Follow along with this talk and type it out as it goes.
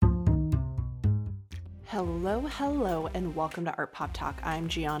Hello, and welcome to Art Pop Talk. I'm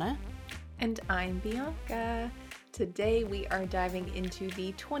Gianna. And I'm Bianca. Today we are diving into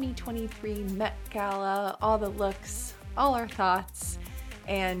the 2023 Met Gala, all the looks, all our thoughts,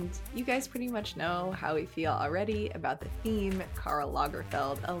 and you guys pretty much know how we feel already about the theme, Karl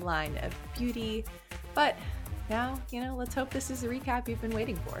Lagerfeld, a line of beauty. But now, let's hope this is the recap you've been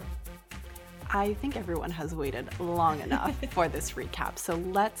waiting for. I think everyone has waited long enough for this recap, so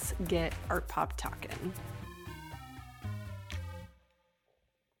let's get Art Pop talking.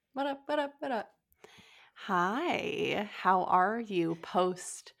 What up? Hi, how are you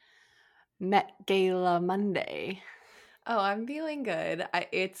post Met Gala Monday? Oh, I'm feeling good.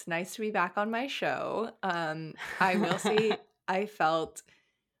 It's nice to be back on my show. I will say I felt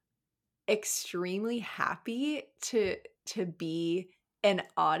extremely happy to be an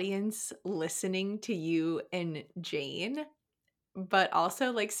audience listening to you and Jane, but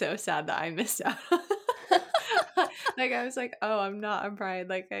also like so sad that I missed out. Like I was like, oh, I'm Brian.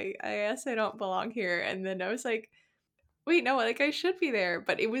 Like I guess I don't belong here. And then I was like, wait, no, like I should be there.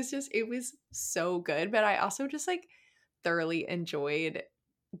 But it was so good. But I also just like thoroughly enjoyed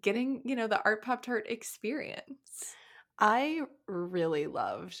getting, the Art Pop Tart experience. I really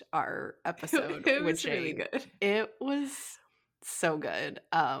loved our episode It with was Jane. really good. It was so good.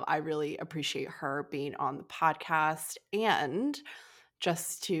 I really appreciate her being on the podcast. And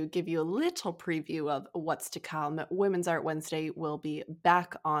just to give you a little preview of what's to come, Women's Art Wednesday will be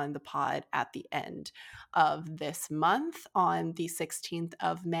back on the pod at the end of this month on the 16th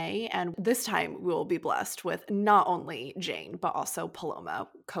of May. And this time we will be blessed with not only Jane, but also Paloma,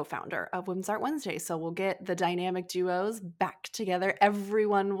 co-founder of Women's Art Wednesday. So we'll get the dynamic duos back together.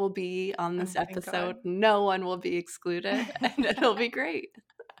 Everyone will be on this episode. No one will be excluded, and it'll be great.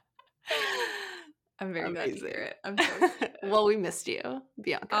 I'm very glad to hear it. I'm so excited. Well, we missed you,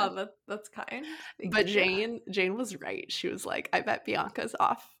 Bianca. Oh, that's kind. But Jane was right. She was like, I bet Bianca's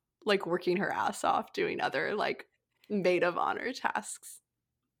off, like working her ass off, doing other like maid of honor tasks.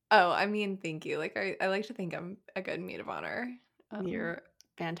 Oh, I mean, thank you. Like I like to think I'm a good maid of honor. You're a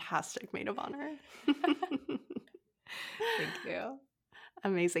fantastic maid of honor. Thank you.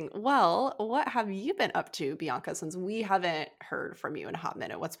 Amazing. Well, what have you been up to, Bianca, since we haven't heard from you in a hot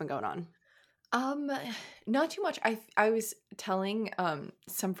minute? What's been going on? Not too much. I was telling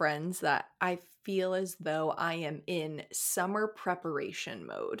some friends that I feel as though I am in summer preparation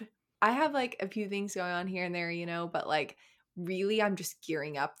mode. I have like a few things going on here and there, but like really I'm just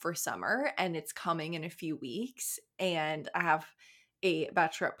gearing up for summer, and it's coming in a few weeks, and I have a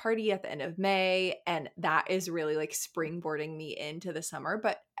bachelorette party at the end of May, and that is really like springboarding me into the summer.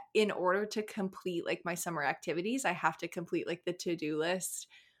 But in order to complete like my summer activities, I have to complete like the to-do list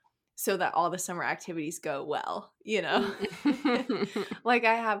so that all the summer activities go well, Like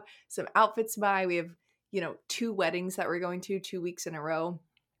I have some outfits to buy. We have, 2 weddings that we're going to 2 weeks in a row.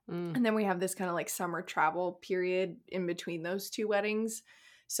 And then we have this kind of like summer travel period in between those 2 weddings.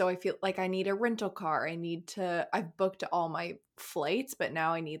 So I feel like I need a rental car. I've booked all my flights, but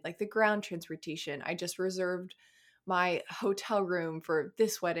now I need like the ground transportation. I just reserved my hotel room for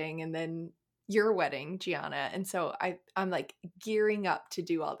this wedding and then your wedding, Gianna. And so I'm like gearing up to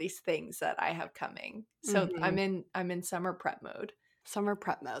do all these things that I have coming. So I'm in summer prep mode. Summer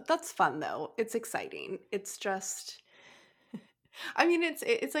prep mode. That's fun though. It's exciting. It's just I mean,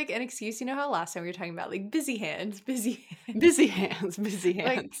 it's like an excuse. You know how last time we were talking about like busy hands. Like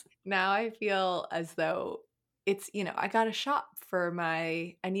now I feel as though it's, I got to shop for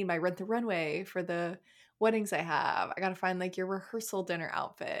I need my Rent the Runway for the weddings I have. I got to find like your rehearsal dinner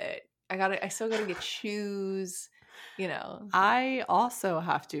outfit. I still got to get shoes, I also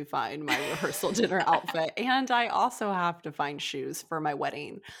have to find my rehearsal dinner outfit, and I also have to find shoes for my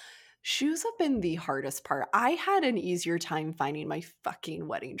wedding. Shoes have been the hardest part. I had an easier time finding my fucking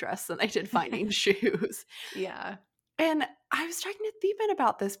wedding dress than I did finding shoes. Yeah. And I was talking to Theban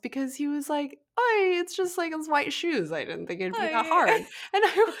about this because he was like, "Oh, it's just like it's white shoes. I didn't think it'd be that hard." And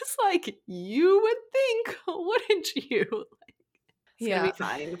I was like, "You would think, wouldn't you?" It's gonna be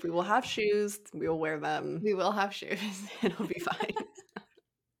fine. We will have shoes. We will wear them. We will have shoes. It'll be fine.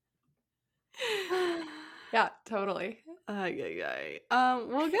 Yeah, totally. Well,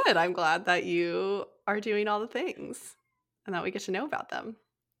 good. I'm glad that you are doing all the things and that we get to know about them.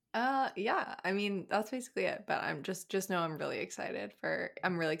 Yeah. I mean, that's basically it. But I'm just know I'm really excited for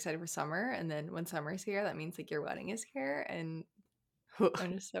summer. And then when summer's here, that means like your wedding is here, and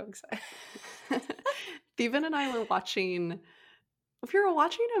I'm just so excited. Theban and I were watching. We were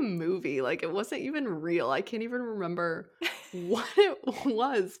watching a movie, like it wasn't even real. I can't even remember what it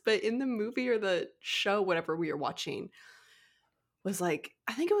was, but in the movie or the show, whatever we were watching, was like,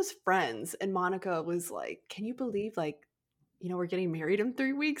 I think it was Friends, and Monica was like, "Can you believe, like, we're getting married in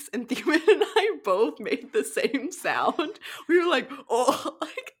 3 weeks?" And Theman and I both made the same sound. We were like, "Oh,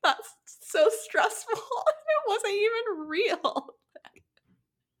 like, that's so stressful." It wasn't even real.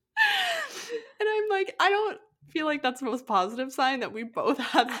 And I'm like, I don't feel like that's the most positive sign that we both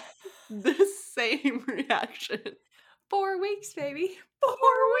had the same reaction. 4 weeks, baby. 4 4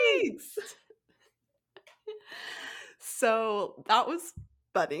 weeks. weeks. So, that was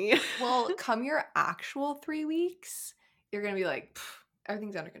funny. Well, come your actual 3 weeks, you're gonna be like, "Pff,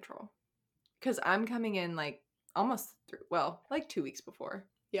 everything's under control." Because 'Cause I'm coming in, like, almost through well, like 2 weeks before.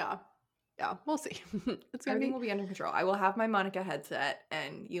 Yeah. Yeah, we'll see. It's gonna Everything be will be under control. I will have my Monica headset,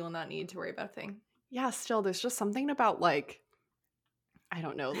 and you will not need to worry about a thing. yeah, still, there's just something about, like, I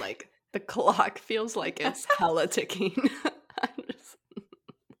don't know, like, the clock feels like it's hella ticking. I'm just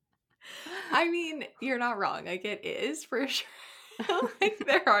I mean, you're not wrong, like, it is for sure. Like,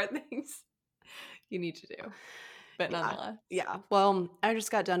 there are things you need to do, but Yeah, nonetheless. yeah. Well, I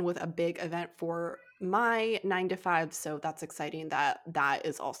just got done with a big event for my 9 to 5, so that's exciting that that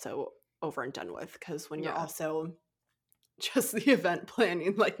is also over and done with. Because when you're Yeah. also just the event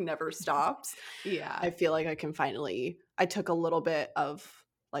planning, like, never stops, Yeah. I feel like I took a little bit of,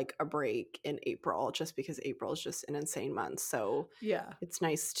 like, a break in April just because April is just an insane month, so Yeah. it's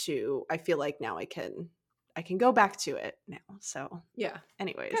nice to I feel like now I can go back to it now, so Yeah. Good.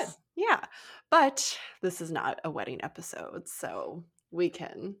 anyways, yeah, but this is not a wedding episode, so we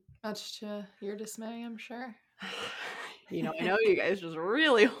can Much to your dismay, I'm sure. I know you guys just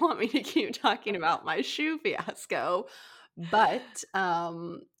really want me to keep talking about my shoe fiasco, but,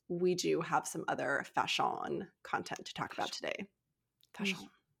 we do have some other fashion content to talk about today. Mm. Fashion.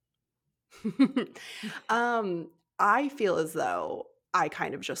 I feel as though I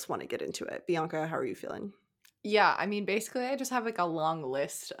kind of just wanna get into it. Bianca, how are you feeling? Yeah, I mean, basically, I just have, like, a long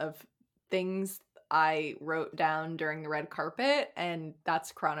list of things I wrote down during the red carpet, and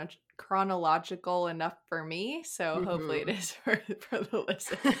that's chronological enough for me, so hopefully it Mhm. is for the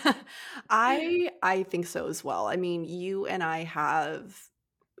listener. I think so as well. I mean, you and I have,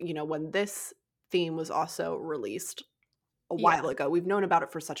 when this theme was also released a while Yeah. ago, we've known about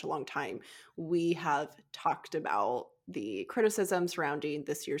it for such a long time. We have talked about the criticism surrounding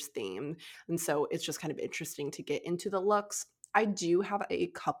this year's theme. And so it's just kind of interesting to get into the looks. I do have a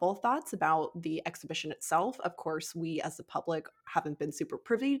couple thoughts about the exhibition itself. Of course, we as the public haven't been super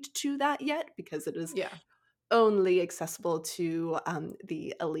privy to that yet because it is Yeah. only accessible to,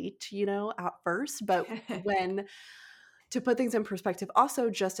 the elite, at first, but when to put things in perspective, also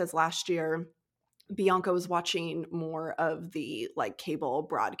just as last year, Bianca was watching more of the, like, cable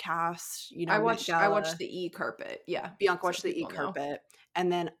broadcast, Met I watched Gala. the e-carpet, yeah, Bianca so watched the people know. e-carpet, and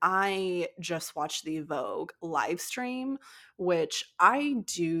then I just watched the Vogue live stream, which I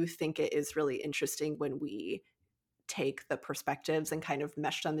do think it is really interesting when we take the perspectives and kind of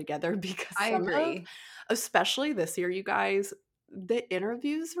mesh them together because I some of agree. especially this year, you guys, the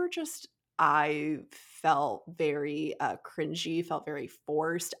interviews were just I felt very, cringy, felt very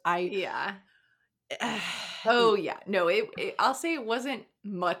forced. I Yeah. Oh, yeah. No, it I'll say it wasn't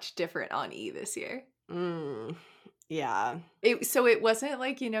much different on E this year. mm, yeah. It wasn't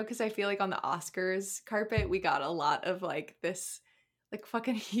like, because I feel like on the Oscars carpet, we got a lot of, like, this, like,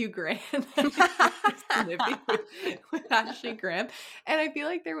 fucking Hugh Grant, like, this snippy with Ashley Graham, and I feel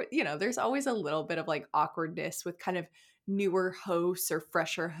like there's always a little bit of, like, awkwardness with kind of newer hosts or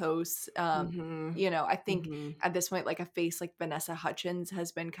fresher hosts, Mhm, I think mhm. at this point, like, a face like Vanessa Hudgens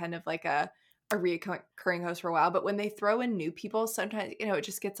has been kind of like a reoccurring host for a while, but when they throw in new people, sometimes, it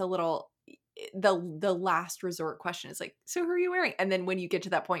just gets a little the last resort question is like, "So who are you wearing?" And then when you get to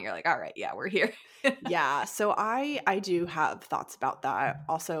that point, you're like, "All right, yeah, we're here." Yeah, so I do have thoughts about that.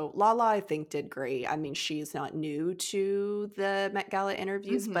 Also, Lala, I think, did great. I mean, she's not new to the Met Gala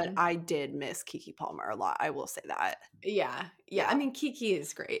interviews, but Mhm. I did miss Kiki Palmer a lot, I will say that. Yeah, yeah, I Yeah. mean, Kiki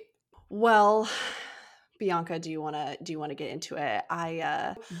is great. Well, Bianca, do you wanna get into it?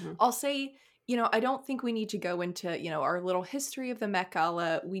 Mhm. I'll say, I don't think we need to go into, our little history of the Met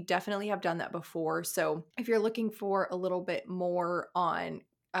Gala. We definitely have done that before. So if you're looking for a little bit more on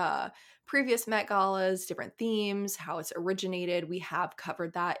previous Met Galas, different themes, how it's originated, we have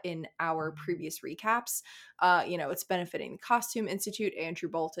covered that in our previous recaps. It's benefiting the Costume Institute. Andrew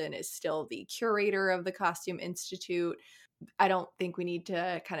Bolton is still the curator of the Costume Institute. I don't think we need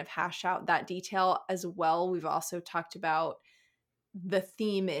to kind of hash out that detail as well. We've also talked about the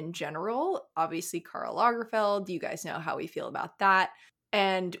theme in general. Obviously, Karl Lagerfeld, you guys know how we feel about that.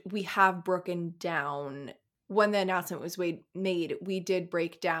 And we have broken down when the announcement was made, we did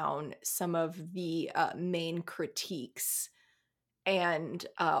break down some of the main critiques and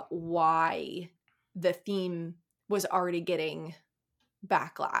why the theme was already getting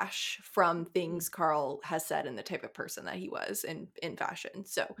backlash from Mm, things Carl has said and the type of person that he was in fashion.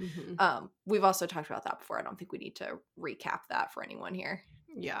 So, mhm. we've also talked about that before. I don't think we need to recap that for anyone here.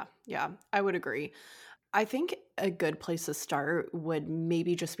 Yeah, yeah, I would agree. I think a good place to start would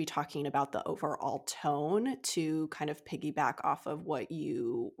maybe just be talking about the overall tone to kind of piggyback off of what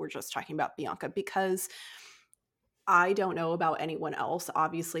you were just talking about, Bianca, because I don't know about anyone else.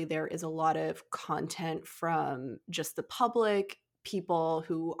 Obviously, there is a lot of content from just the public, people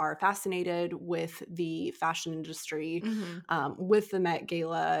who are fascinated with the fashion industry, Mhm. with the Met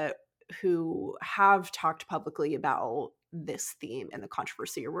Gala, who have talked publicly about this theme and the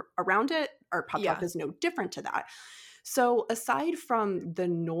controversy around it. Our Pop Talk Yeah. is no different to that. So, aside from the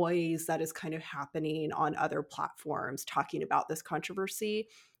noise that is kind of happening on other platforms talking about this controversy,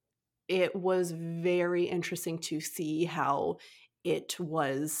 it was very interesting to see how it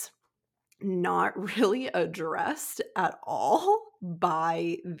was not really addressed at all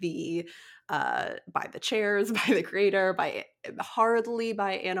by the chairs, by the creator, by hardly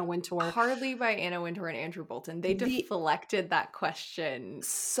by Anna Wintour. Hardly by Anna Wintour and Andrew Bolton. They The deflected that question.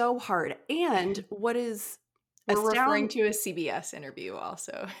 so hard. And what is We're referring astound to a CBS interview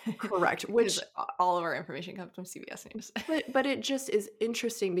also, correct, because which all of our information comes from CBS News. but it just is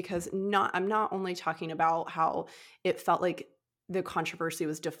interesting because not I'm not only talking about how it felt like the controversy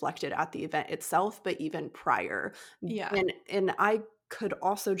was deflected at the event itself, but even prior. Yeah. And I could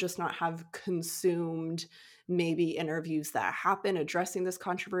also just not have consumed maybe interviews that happen addressing this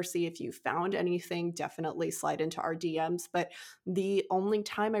controversy. If you found anything, definitely slide into our DMs. But the only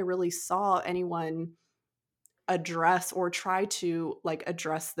time I really saw anyone address or try to like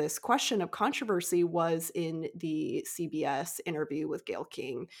address this question of controversy was in the CBS interview with Gayle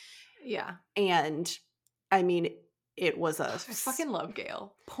King. Yeah. And I mean, it was a I fucking love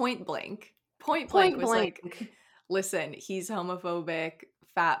Gail. Point blank. Point blank point was blank. like, listen, he's homophobic,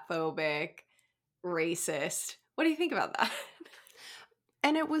 fat phobic, racist. What do you think about that?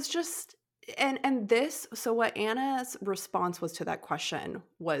 And it was just and this so what Anna's response was to that question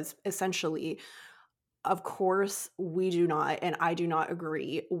was essentially, of course, we do not, and I do not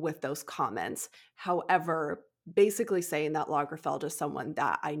agree with those comments. However, basically saying that Lagerfeld is someone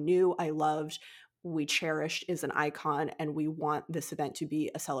that I knew, I loved, we cherished, is an icon, and we want this event to be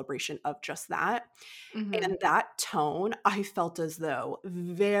a celebration of just that. Mhm. And that tone, I felt as though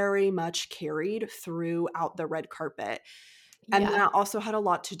very much carried throughout the red carpet. And Yeah. that also had a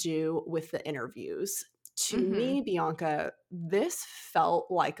lot to do with the interviews. To Mhm. me, Bianca, this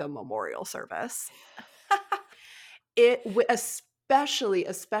felt like a memorial service.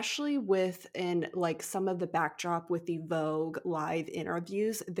 Especially within, like, some of the backdrop with the Vogue live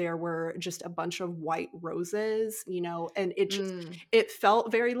interviews, there were just a bunch of white roses, and Mm. it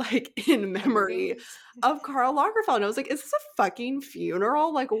felt very, like, in memory Evergreens? of Karl Lagerfeld, and I was like, "Is this a fucking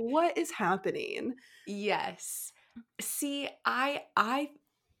funeral? Like, what is happening?" Yes. See, I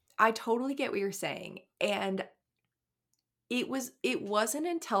totally get what you're saying, and it wasn't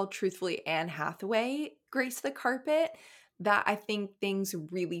until truthfully Anne Hathaway graced the carpet that I think things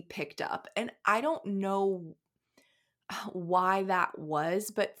really picked up, and I don't know why that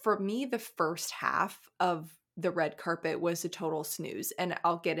was, but for me, the first half of the red carpet was a total snooze, and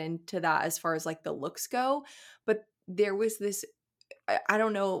I'll get into that as far as, like, the looks go, but there was this I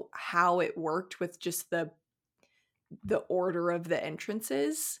don't know how it worked with just the order of the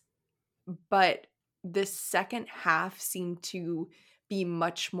entrances, but the second half seemed to be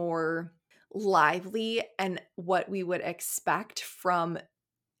much more lively and what we would expect from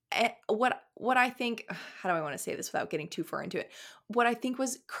what I think how do I wanna say this without getting too far into it? What I think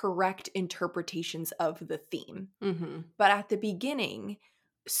was correct interpretations of the theme. Mhm. But at the beginning,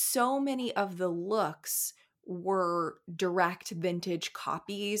 so many of the looks were direct vintage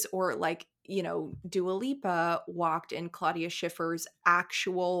copies or like, Dua Lipa walked in Claudia Schiffer's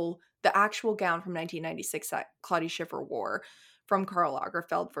the actual gown from 1996 that Claudia Schiffer wore from Karl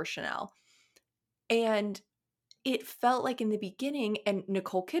Lagerfeld for Chanel. And it felt like in the beginning, and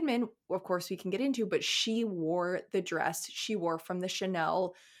Nicole Kidman, of course, we can get into, but she wore the dress she wore from the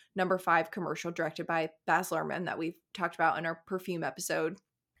Chanel #5 commercial directed by Baz Luhrmann that we've talked about in our perfume episode.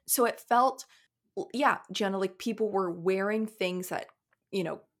 So it felt, yeah, Jenna, like people were wearing things that, you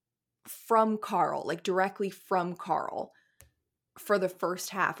know, from Carl, like directly from Carl for the first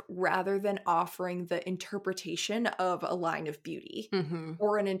half rather than offering the interpretation of a line of beauty Mhm.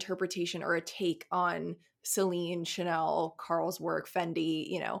 or an interpretation or a take on Celine, Chanel, Carl's work, Fendi,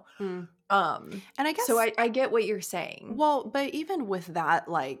 Mm. Um, And I so guess I get what you're saying. well, but even with that,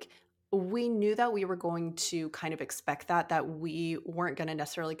 like, we knew that we were going to kind of expect that we weren't gonna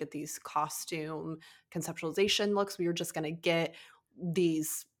necessarily get these costume conceptualization looks. We were just gonna get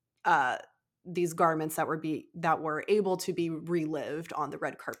these, uh these garments that were able to be relived on the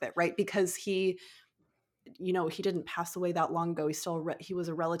red carpet, right? Because he didn't pass away that long ago. He was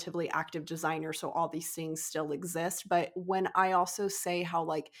a relatively active designer, so all these things still exist. But when I also say how,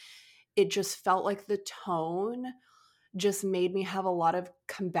 like, it just felt like the tone just made me have a lot of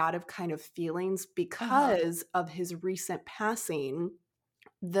combative kind of feelings Uh-huh. because of his recent passing.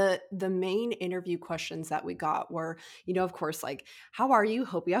 The main interview questions that we got were, of course, like, "How are you?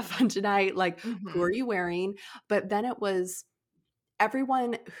 Hope you have fun tonight." Like, "Who are Mhm. you wearing?" But then it was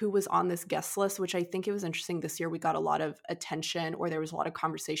everyone who was on this guest list, which I think it was interesting this year, we got a lot of attention, or there was a lot of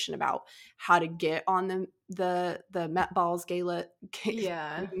conversation about how to get on the Met Balls gala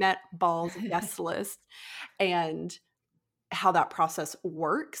Yeah. Met Balls guest list, and how that process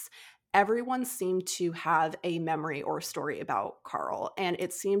works. Everyone seemed to have a memory or story about Carl, and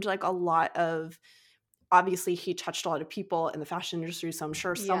it seemed like a lot of obviously, he touched a lot of people in the fashion industry, so I'm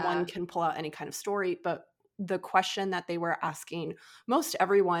sure someone Yeah. can pull out any kind of story, but the question that they were asking most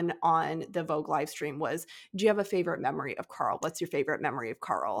everyone on the Vogue live stream was, "Do you have a favorite memory of Carl? What's your favorite memory of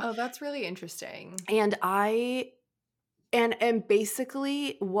Carl?" Oh, that's really interesting. And I and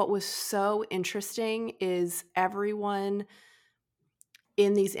basically what was so interesting is everyone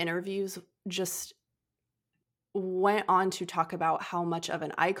in these interviews just went on to talk about how much of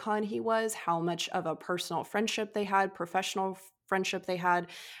an icon he was, how much of a personal friendship they had, professional friendship they had,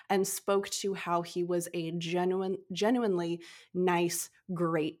 and spoke to how he was a genuinely nice,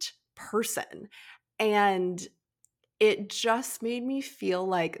 great person. And it just made me feel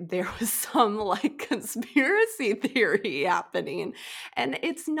like there was some, like, conspiracy theory happening, and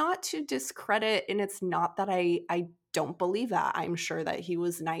it's not to discredit, and it's not that I don't believe that. I'm sure that he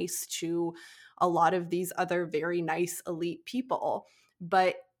was nice to a lot of these other very nice elite people,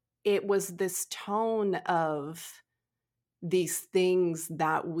 but it was this tone of these things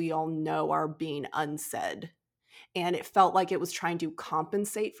that we all know are being unsaid, and it felt like it was trying to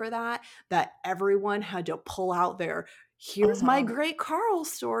compensate for that, that everyone had to pull out their, "Here's my Uh-huh. great Carl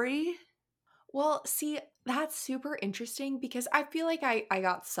story." Well, see, that's super interesting because I feel like I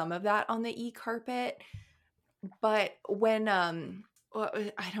got some of that on the e-carpet, but when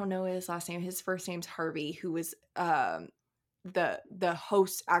I don't know his last name. His first name's Harvey, who was the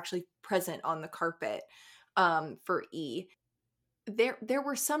host actually present on the carpet for E. There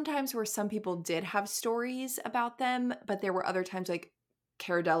were some times where some people did have stories about them, but there were other times like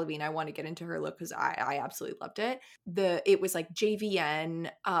Cara Delevingne. I want to get into her look because I absolutely loved it. It was like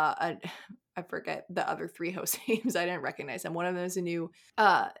JVN, I forget the other three host names. I didn't recognize them. One of them is a new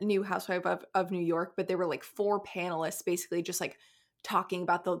housewife of New York, but there were like four panelists basically just like talking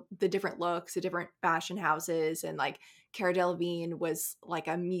about the different looks, the different fashion houses, and like Cara Delevingne was like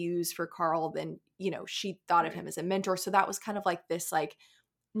a muse for Carl. Then she thought of Right. him as a mentor, so that was kind of like this like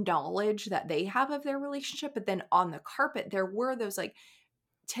knowledge that they have of their relationship. But then on the carpet, there were those like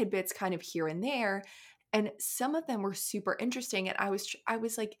tidbits kind of here and there, and some of them were super interesting. And I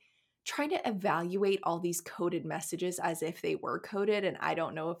was like trying to evaluate all these coded messages as if they were coded, and I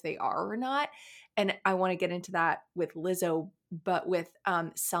don't know if they are or not. And I want to get into that with Lizzo, but with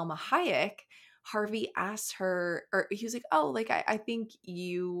Selma Hayek. Harvey asked her, or he was like, "Oh, like I think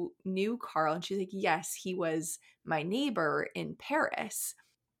you knew Carl," and she's like, "Yes, he was my neighbor in Paris."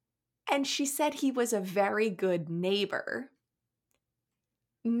 And she said he was a very good neighbor.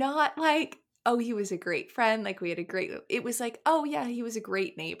 Not like, "Oh, he was a great friend, like, we had a great," it was like, "Oh, yeah, he was a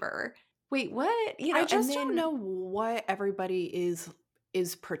great neighbor." Wait, what? I And just don't then know what everybody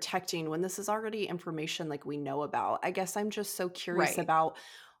is protecting when this is already information, like, we know about. I guess I'm just so curious right. about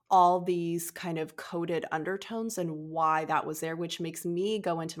all these kind of coded undertones and why that was there, which makes me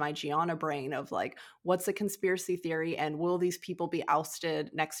go into my Gianna brain of, like, what's a conspiracy theory, and will these people be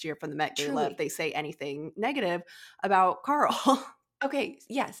ousted next year from the Met Gala if Truly. they say anything negative about Carl? Okay,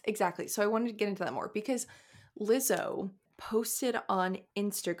 yes, exactly. So I wanted to get into that more because Lizzo posted on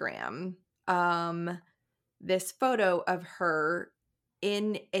Instagram, this photo of her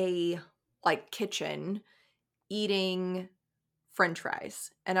in a, like, kitchen eating french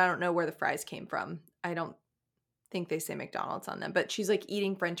fries, and I don't know where the fries came from. I don't think they say McDonald's on them, but she's, like,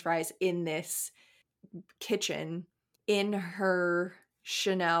 eating french fries in this kitchen in her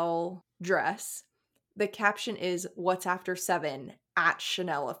Chanel dress. The caption is "What's after 7 at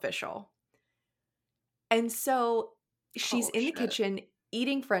Chanel official." And so she's Oh, in the shit. kitchen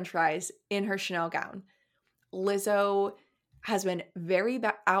eating french fries in her Chanel gown. Lizzo has been very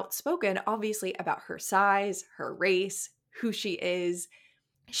outspoken, obviously, about her size, her race, who she is.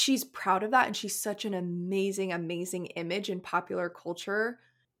 she's proud of that, and she's such an amazing, amazing image in popular culture,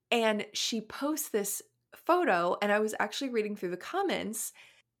 and she posts this photo, and I was actually reading through the comments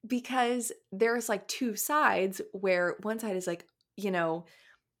because there's, like, 2 sides where one side is like, you know,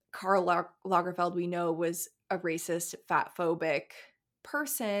 Karl Lagerfeld, we know, was a racist, fat phobic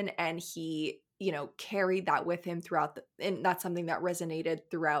person, and he, carried that with him throughout and that's something that resonated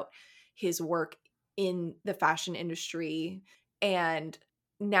throughout his work in the fashion industry. And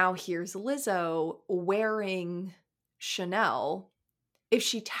now here's Lizzo wearing Chanel. If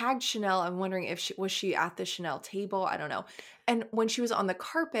she tagged Chanel, I'm wondering if she at the Chanel table? I don't know. And when she was on the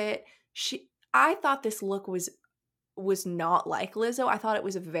carpet, I thought this look was not like Lizzo. I thought it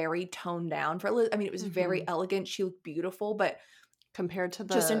was very toned down for Liz. I mean, it was very Mhm. elegant. She looked beautiful, but Compared to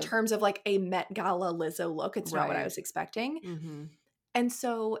just in the terms of like a Met Gala Lizzo look, it's not what I right. was expecting. Mhm. And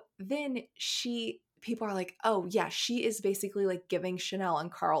so then people are like, oh, yeah, she is basically like giving Chanel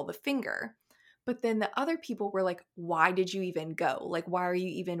and Carl the finger. But then the other people were like, why did you even go? Like, why are you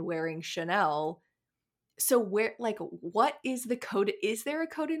even wearing Chanel? So where like what is the code? Is there a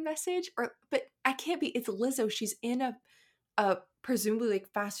coded message? But I can't be, it's Lizzo. She's in a presumably like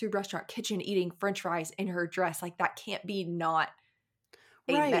fast food restaurant kitchen eating french fries in her dress. Like that can't be not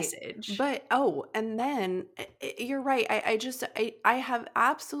a Right. message. But and then you're right. I have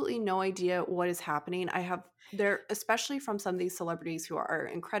absolutely no idea what is happening. I have there, especially from some of these celebrities who are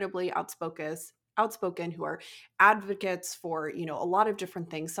incredibly outspoken, who are advocates for, a lot of different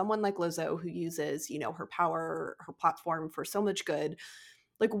things. Someone like Lizzo who uses, her power, her platform for so much good.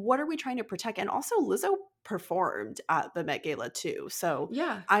 Like, what are we trying to protect? And also Lizzo performed at the Met Gala too. So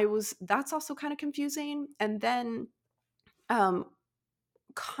Yeah. that's also kind of confusing. And then um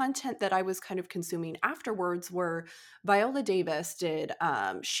content that I was kind of consuming afterwards were Viola Davis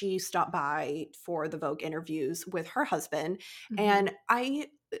she stopped by for the Vogue interviews with her husband, Mhm. and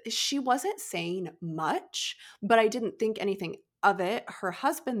she wasn't saying much, but I didn't think anything of it. Her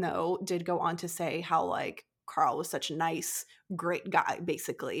husband though did go on to say how like Carl was such a nice, great guy,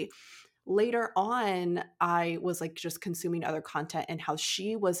 basically. Later on, I was, like, just consuming other content and how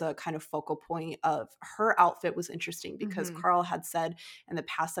she was a kind of focal point of her outfit was interesting because Mhm. Carl had said in the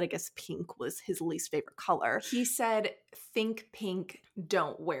past that I guess pink was his least favorite color. He said, "Think pink,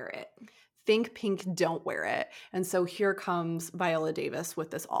 don't wear it." Think pink, don't wear it. And so here comes Viola Davis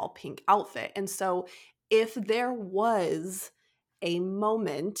with this all pink outfit. And so if there was a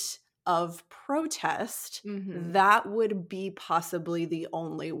moment of protest, Mhm. that would be possibly the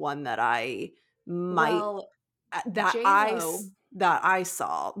only one that I might Well, I J-Lo that I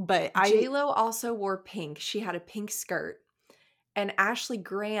saw, but J-Lo also wore pink. She had a pink skirt, and Ashley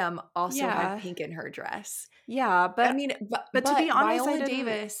Graham also had yeah, pink in her dress. yeah, I but mean, to be but honest, I Viola didn't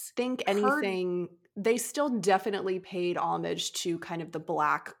Davis, think her anything. They still definitely paid homage to kind of the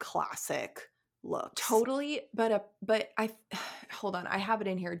black classic looks. totally, but I hold on, I have it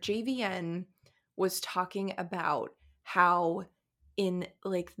in here. JVN was talking about how in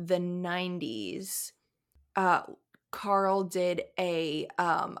like the 90s, uh Carl did a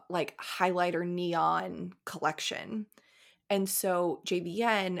like highlighter neon collection. And so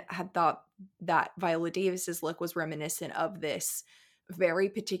JVN had thought that Viola Davis's look was reminiscent of this very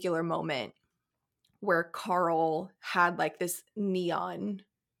particular moment where Carl had like this neon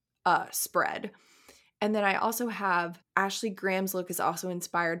spread. And then I also have Ashley Graham's look is also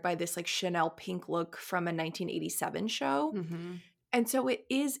inspired by this like Chanel pink look from a 1987 show. Mhm. And so it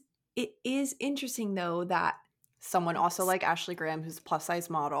is interesting though that Someone also like Ashley Graham, who's a plus size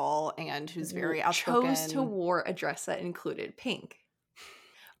model and who's very chose to outspoken. wear a dress that included pink.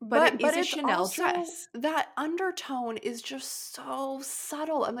 But it But is a it's Chanel also dress. that undertone is just so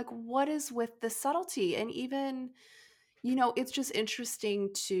subtle. I'm like, what is with the subtlety? And even, it's just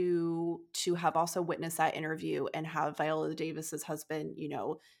interesting to have also witnessed that interview and have Viola Davis's husband,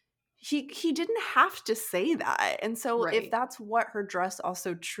 he didn't have to say that. And so if Right. that's what her dress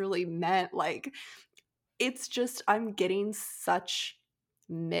also truly meant, like it's just I'm getting such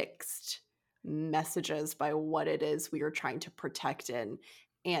mixed messages by what it is we are trying to protect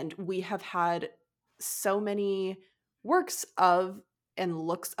and we have had so many works of and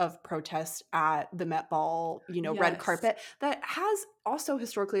looks of protest at the Met Ball, red Yes. carpet that has also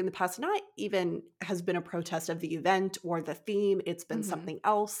historically in the past not even has been a protest of the event or the theme. It's been Mhm. something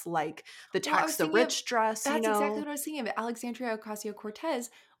else like the Well, I tax was the thinking of rich dress, that's exactly what I was thinking of, Alexandria Ocasio-Cortez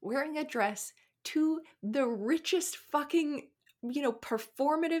wearing a dress to the richest fucking,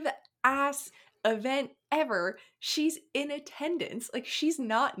 performative ass event ever. She's in attendance. Like, she's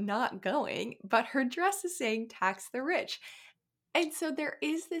not going, but her dress is saying "tax the rich." And so there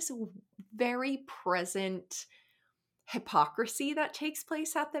is this very present hypocrisy that takes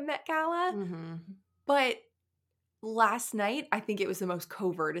place at the Met Gala, Mhm. but last night, I think it was the most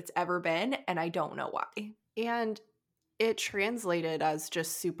covert it's ever been, and I don't know why. And it translated as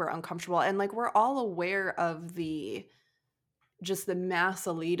just super uncomfortable, and, like, we're all aware of the mass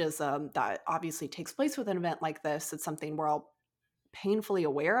elitism that obviously takes place with an event like this. It's something we're all painfully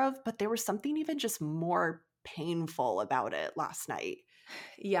aware of, but there was something even just more painful about it last night.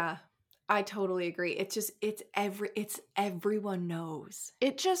 Yeah, I totally agree. It's everyone knows.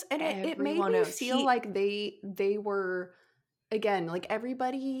 It just and it made Everyone me knows. feel like they were again, like,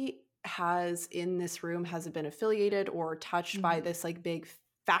 everybody has in this room has been affiliated or touched by Mhm. this, like, big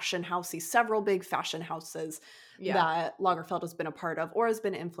fashion housey several big fashion houses Yeah. that Lagerfeld has been a part of or has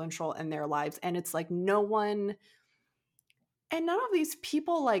been influential in their lives, and it's like no one and none of these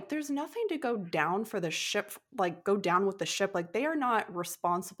people, like, there's nothing to go down for the ship like, go down with the ship, like, they are not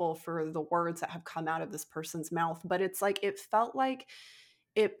responsible for the words that have come out of this person's mouth, but it's like, it felt like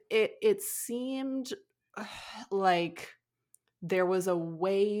it seemed like there was a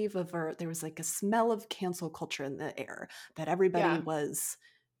wave of or there was, like, a smell of cancel culture in the air that everybody Yeah. was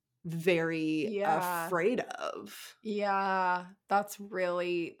very Yeah. afraid of. Yeah. That's a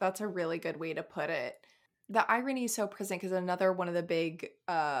really good way to put it. The irony is so present because another one of the big,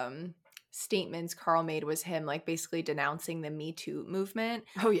 statements Carl made was him, like, basically denouncing the Me Too movement,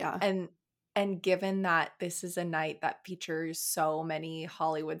 Oh, yeah. and given that this is a night that features so many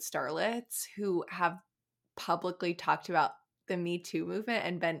Hollywood starlets who have publicly talked about the Me Too movement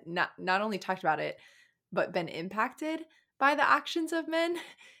and been not only talked about it, but been impacted by the actions of men,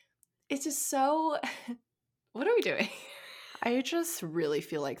 it's just so what are we doing? I just really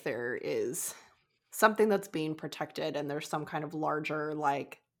feel like there is something that's being protected and there's some kind of larger,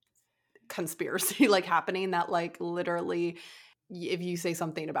 like, conspiracy, like, happening that, like, literally, if you say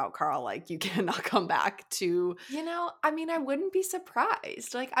something about Carl, like, you cannot come back to I mean, I wouldn't be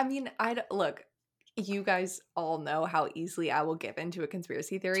surprised. Like, I mean, I look, you guys all know how easily I will give into a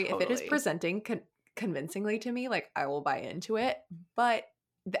conspiracy theory. If it is totally. presenting convincingly to me, like, I will buy into it. But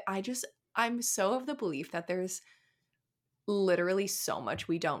I'm so of the belief that there's literally so much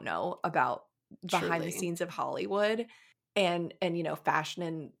we don't know about behind the Truly. scenes of Hollywood and fashion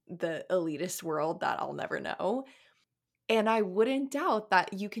in the elitist world that I'll never know. And I wouldn't doubt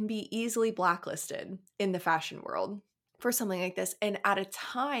that you can be easily blacklisted in the fashion world for something like this. And at a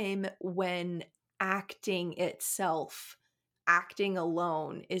time when acting itself, acting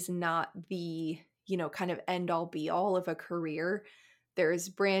alone is not the kind of end all be all of a career. There's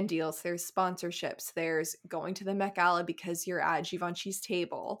brand deals, there's sponsorships, there's going to the Met Gala because you're at Givenchy's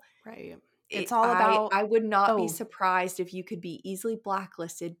table. Right. It's It all I about I would not be oh, surprised if you could be easily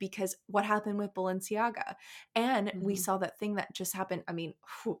blacklisted because what happened with Balenciaga? And we mhm, saw that thing that just happened. I mean,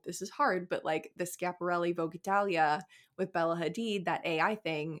 this is hard, but like the Schiaparelli Vogue Italia with Bella Hadid, that AI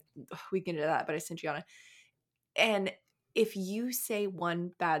thing, we can do that, but I sent you on it. And if you say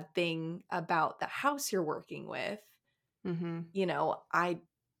one bad thing about the house you're working with, mhm. you know, I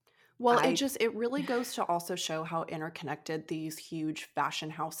Well, I it really goes to also show how interconnected these huge fashion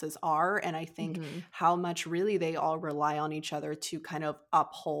houses are, and I think mhm. how much really they all rely on each other to kind of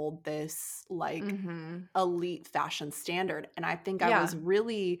uphold this, like, Mhm. elite fashion standard, and I think I was Yeah.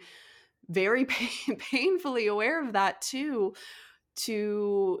 really very painfully aware of that too,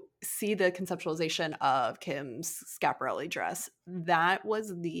 to see the conceptualization of Kim's Schiaparelli dress. That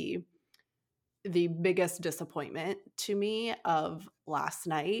was the biggest disappointment to me of last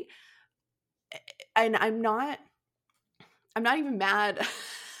night, and I'm not even mad.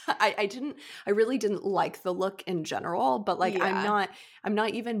 I really didn't like the look in general, but, like, Yeah. I'm not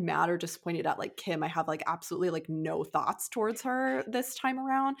even mad or disappointed at, like, Kim. I have, like, absolutely, like, no thoughts towards her this time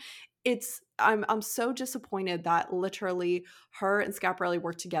around. I'm so disappointed that literally her and Schiaparelli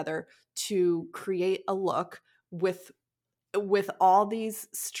worked together to create a look with all these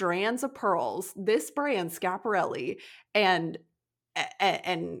strands of pearls, this brand, Schiaparelli, and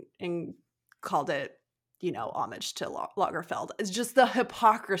and called it, homage to Lagerfeld. It's just the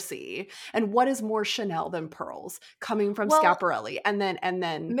hypocrisy, and what is more Chanel than pearls coming from Well, Schiaparelli? And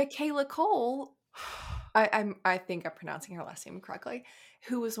then Michaela Cole, I think I'm pronouncing her last name correctly,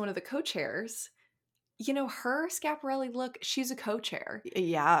 who was one of the co-chairs. Her Schiaparelli look, she's a co-chair,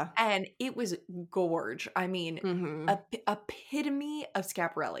 yeah. and it was gorge. I mean, Mhm. epitome of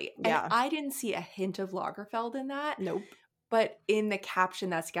Schiaparelli, and Yeah. I didn't see a hint of Lagerfeld in that, Nope. but in the caption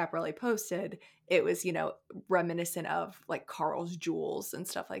that Schiaparelli posted, it was reminiscent of, like, Carl's jewels and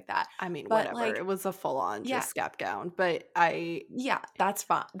stuff like that. I mean, But, whatever. like, It was a full-on yeah, just Gap gown, but I yeah, that's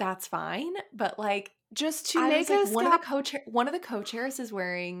fine, but, like, just to I was make like, a scap one of the co-chairs is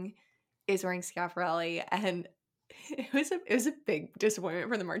wearing Schiaparelli, and It was a big disappointment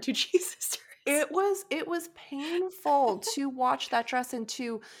for the Martucci sisters. It was painful to watch that dress and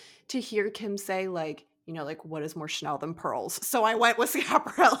to hear Kim say, like, like, "What is more Chanel than pearls?" So I went with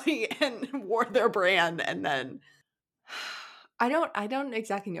Schiaparelli and wore their brand, and then I don't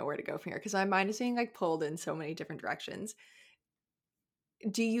exactly know where to go from here because my mind is being, like, pulled in so many different directions.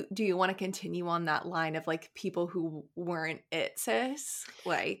 Do you wanna continue on that line of, like, people who weren't it, sis?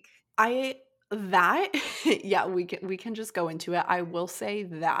 Like I that yeah, we can just go into it. I will say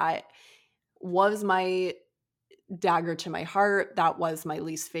that was my dagger to my heart. That was my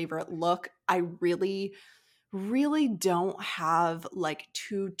least favorite look. I really don't have like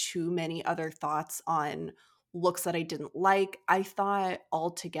too many other thoughts on looks that I didn't like. I thought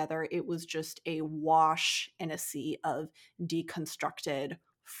altogether it was just a wash in a sea of deconstructed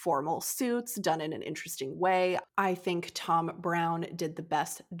formal suits done in an interesting way. I think Tom Brown did the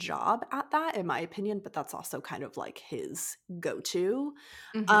best job at that in my opinion, but that's also kind of like his go-to.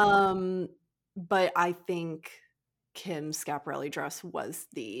 Mhm. Um but I think Kim's Schiaparelli dress was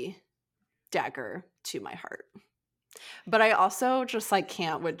the dagger to my heart. But I also just, like,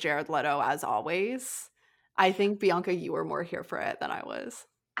 can't with Jared Leto as always. I think, Bianca, you were more here for it than I was.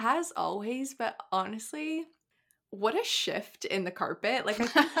 As always, but honestly, what a shift in the carpet. Like, I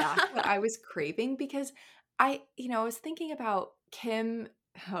think that's what I was craving because I was thinking about Kim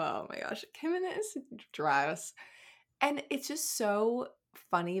oh my gosh, Kim in this dress. And it's just so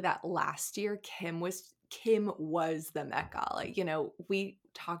funny that last year Kim was the Met Gala. We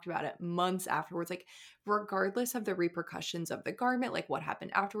talked about it months afterwards. Like, regardless of the repercussions of the garment, like what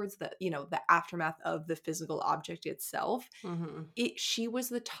happened afterwards, the aftermath of the physical object itself, Mhm. she was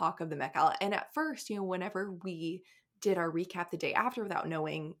the talk of the Met Gala. And at first, whenever we did our recap the day after without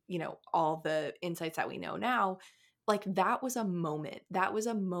knowing, all the insights that we know now, like that was a moment. That was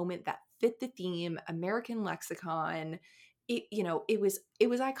a moment that fit the theme, American lexicon. It was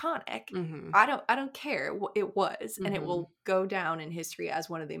iconic. Mhm. I don't care. It was, and it Mhm. will go down in history as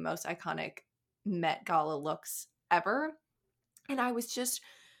one of the most iconic Met Gala looks ever. And I was just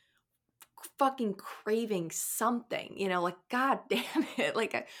fucking craving something, like, god damn it.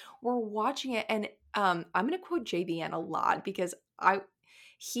 Like, we're watching it and I'm going to quote JVN a lot because I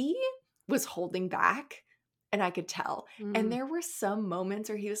he was holding back and I could tell. And Mm. there were some moments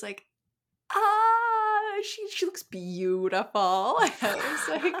where he was like, "Ah, she looks beautiful." I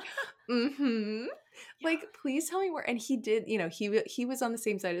was like, "Mhm." Yeah. Like, please tell me where and he did, he was on the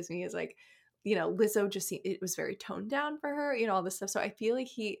same side as me as like, Lizzo just it was very toned down for her, all this stuff. So I feel like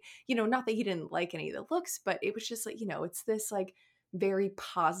not that he didn't like any of the looks, but it was just like, it's this like very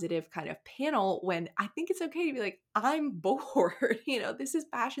positive kind of panel when I think it's okay to be like, I'm bored. This is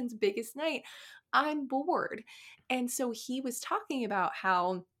fashion's biggest night. I'm bored. And so he was talking about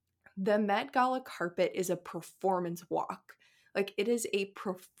how the Met Gala carpet is a performance walk. Like, it is a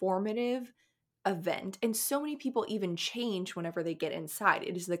performative event, and so many people even change whenever they get inside.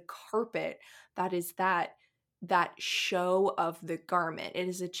 It is the carpet that is that show of the garment. It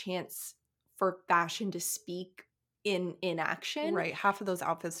is a chance for fashion to speak in action. Right, half of those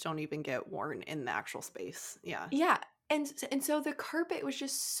outfits don't even get worn in the actual space. Yeah. Yeah, and so the carpet was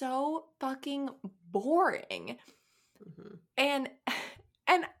just so fucking boring. Mhm. And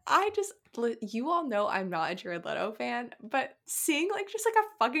and I just you all know I'm not a Jared Leto fan, but seeing like just like a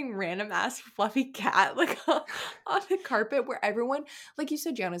fucking random ass fluffy cat like on the carpet where everyone, like you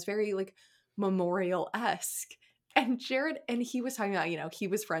said, Jan, is very like memorial-esque. And Jared, and he was talking about, he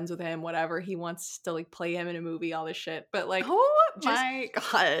was friends with him, whatever. He wants to like play him in a movie, all this shit. But like Oh just my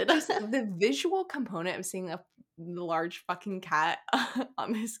god. just the visual component of seeing a large fucking cat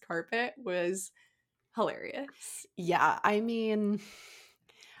on this carpet was hilarious. Yeah, I mean,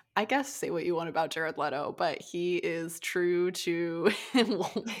 I guess say what you want about Jared Leto, but he is true to Yeah.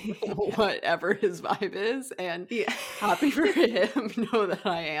 whatever his vibe is, and Yeah. happy for him, know that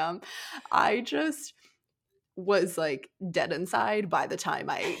I am. I just was, like, dead inside by the time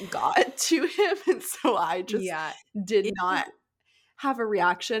I got to him, and so I just Yeah. did It was not have a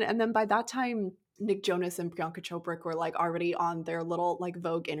reaction, and then by that time, Nick Jonas and Priyanka Chopra were, like, already on their little, like,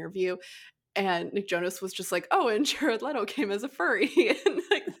 Vogue interview, and Nick Jonas was just like, "Oh, and Jared Leto came as a furry," and,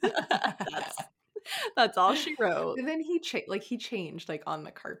 like, that's that's all she wrote. but then he changed, like, on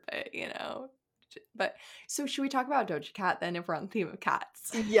the carpet. But so should we talk about Doja Cat then if we're on the theme of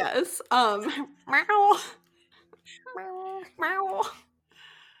cats? Yes, meow, meow, meow.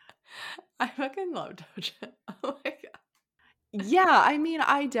 I fucking love Doja. Oh my god. Yeah, I mean,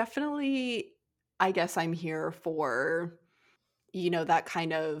 I guess I'm here for, that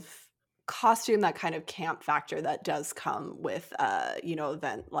kind of costume, that kind of camp factor that does come with,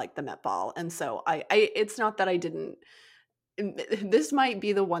 event like the Met Ball, and so I it's not that I didn't this might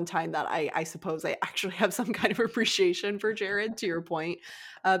be the one time that I suppose I actually have some kind of appreciation for Jared, to your point,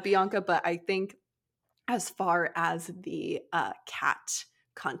 Bianca, but I think as far as the, cat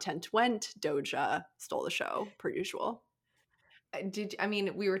content went, Doja stole the show per usual. I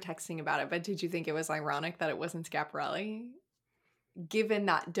mean, we were texting about it, but did you think it was ironic that it wasn't Schiaparelli? Given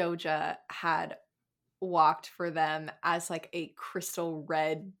that Doja had walked for them as like a crystal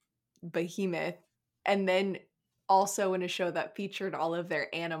red behemoth, and then also in a show that featured all of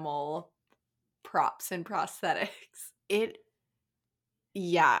their animal props and prosthetics. It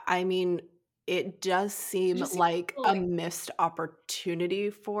Yeah, I mean, it does It seem just seems like a little a like missed opportunity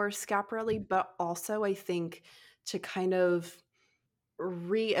for Schiaparelli, but also I think to kind of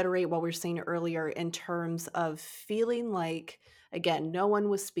reiterate what we were saying earlier in terms of feeling like, again, no one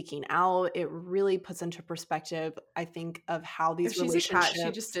was speaking out. It really puts into perspective, I think, of how if these she's a cat, she just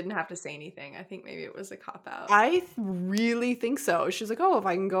relationships. didn't have to say anything. I think maybe it was a cop out. Really think so. She's like, "Oh, if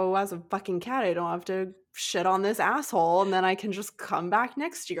I can go as a fucking cat, I don't have to shit on this asshole, and then I can just come back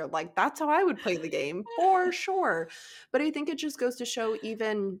next year." Like, that's how I would play the game, for sure. But I think it just goes to show,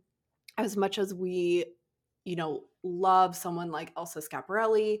 even as much as we, love someone like Elsa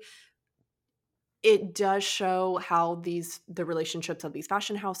Scaparelli, it does show how the relationships of these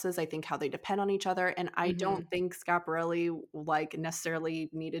fashion houses, I think, how they depend on each other, and I don't Mhm. think Scaparelli, like, necessarily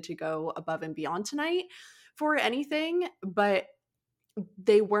needed to go above and beyond tonight for anything, but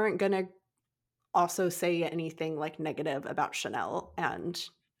they weren't gonna also say anything, like, negative about Chanel and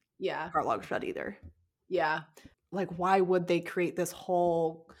Yeah. Karl Lagerfeld either. Yeah. Like, why would they create this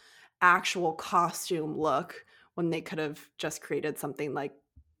whole actual costume look when they could have just created something, like,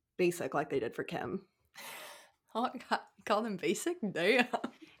 basic like they did for Kim? Oh my god, you call them basic? Damn.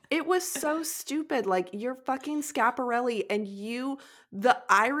 It was so stupid, like, you're fucking Schiaparelli, and the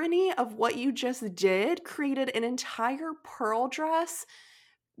irony of what you just did created an entire pearl dress,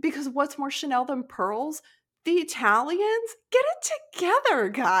 because what's more Chanel than pearls? The Italians? Get it together,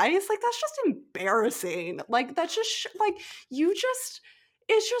 guys, like, that's just embarrassing, like, that's just like, you just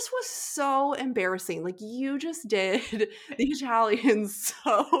it just was so embarrassing, like, you just did the Italians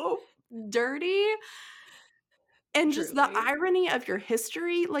so dirty. And just the Truly. irony of your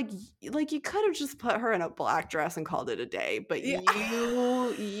history, like, you could have just put her in a black dress and called it a day, but Yeah.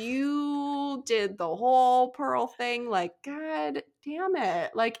 you did the whole pearl thing, like, god damn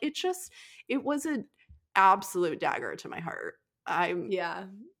it. Like, it was an absolute dagger to my heart. Yeah.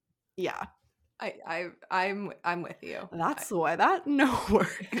 Yeah, I'm with you. that's why that no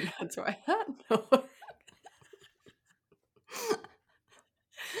work. That's why no.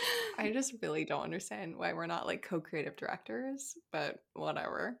 I just really don't understand why we're not like co-creative directors, but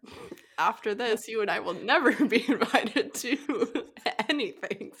whatever. After this, you and I will never be invited to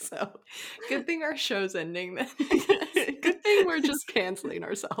anything, so Good thing our show's ending then. good thing we're just canceling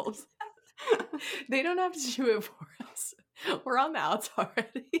ourselves. They don't have to do it for us. We're on the outs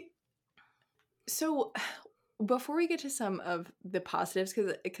already. So, before we get to some of the positives,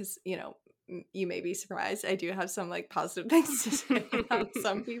 because you may be surprised, I do have some like positive things to say about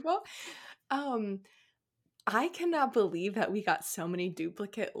some people. Um, I cannot believe that we got so many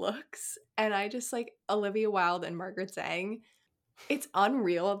duplicate looks, and I just like Olivia Wilde and Margaret Zhang. It's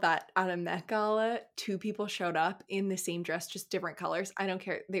unreal that at a Met Gala, two people showed up in the same dress, just different colors. I don't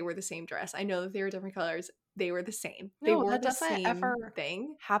care. They were the same dress. I know that they were different colors. They were the same. They No, wore that the doesn't same ever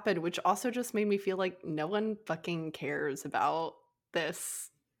thing. happen, which also just made me feel like no one fucking cares about this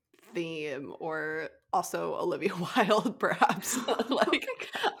theme, or also Olivia Wilde, perhaps. Oh Like, my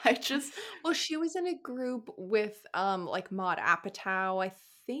god. I just Well, she was in a group with like Maud Apatow, I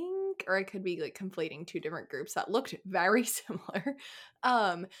think, or I could be like conflating two different groups that looked very similar.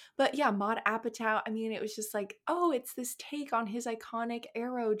 But yeah, Maud Apatow, I mean, it was just like, oh, it's this take on his iconic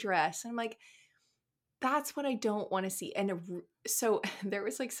arrow dress. And I'm like, that's what I don't want to see. And so there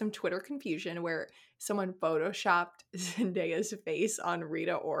was like some Twitter confusion where someone photoshopped Zendaya's face on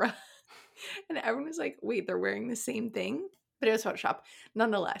Rita Ora. And everyone was like, wait, they're wearing the same thing? But it was Photoshop.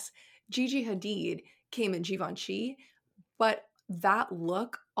 Nonetheless, Gigi Hadid came in Givenchy, but that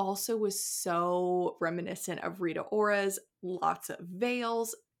look also was so reminiscent of Rita Ora's. Lots of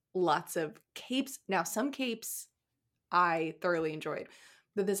veils, lots of capes. Now, some capes I thoroughly enjoyed,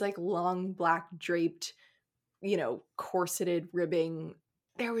 but this like long black draped, corseted ribbing.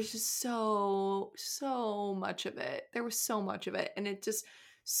 There was just so much of it. There was so much of it. And it just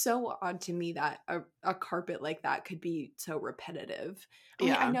so odd to me that a carpet like that could be so repetitive. I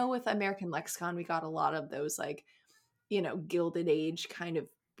mean, I yeah. know with American Lexicon, we got a lot of those like, Gilded Age kind of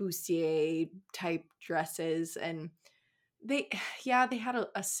bustier type dresses, and they yeah, they had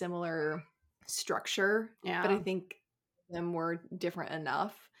a similar structure, but I Yeah. think them were different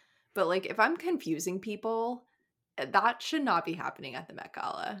enough. But, like, if I'm confusing people, that should not be happening at the Met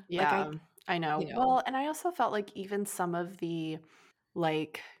Gala. Like, Yeah, I know. you know Well, and I also felt like even some of the,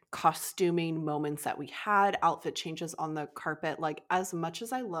 like, costuming moments that we had, outfit changes on the carpet, like, as much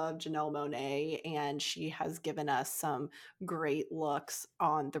as I love Janelle Monáe and she has given us some great looks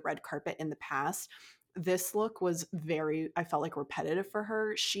on the red carpet in the past, this look was very, I felt like, repetitive for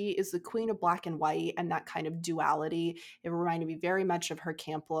her. She is the queen of black and white and that kind of duality. It reminded me very much of her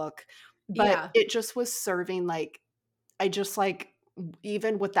camp look, but Yeah. it just was serving, like, I just, like,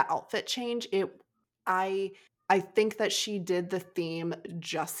 even with the outfit change, I I think that she did the theme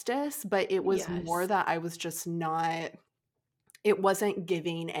justice, but it was more Yes. that I was just not, it wasn't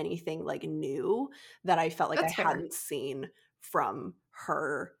giving anything, like, new that I felt like I That's fair. hadn't seen from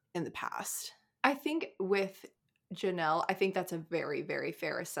her in the past. I think with Janelle, I think that's a very, very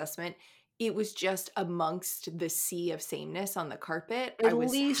fair assessment. It was just amongst the sea of sameness on the carpet. At I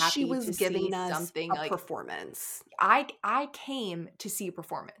was least she happy was to see giving us something a like performance. I came to see a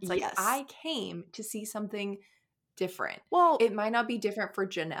performance. Like, Yes. I came to see something different. Well, It might not be different for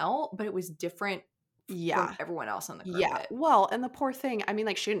Janelle, but it was different from yeah. everyone else on the Yeah, carpet. well, and the poor thing, I mean,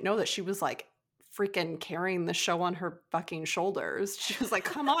 like, she didn't know that she was, like, freaking carrying the show on her fucking shoulders. She was like,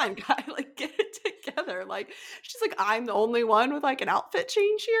 "Come on, guy, like, get it together." Like, she's like, "I'm the only one with, like, an outfit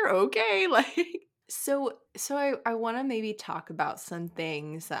change here? Okay." Like, So I wanna maybe talk about some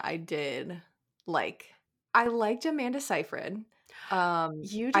things that I did like. I liked Amanda Seyfried.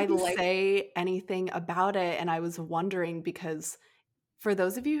 you I didn't like say anything about it, and I was wondering because for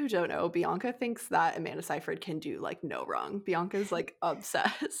those of you who don't know, Bianca thinks that Amanda Seyfried can do, like, no wrong. Bianca's, like,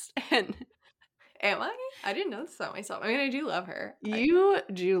 obsessed, and am I? I didn't know this about myself. I mean, I do love her. I you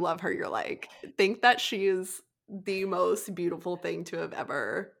do love her, you're like, think that she is the most beautiful thing to have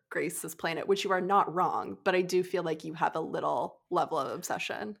ever graced this planet, which you are not wrong, but I do feel like you have a little level of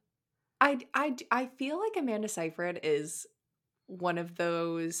obsession. I feel like Amanda Seyfried is one of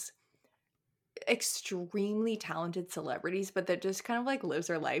those extremely talented celebrities, but that just kind of, like, lives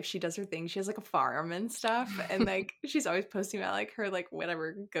her life. She does her thing. She has, like, a farm and stuff, and, like, she's always posting about, like, her, like,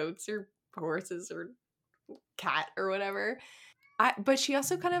 whatever, goats or horses or cat or whatever. But she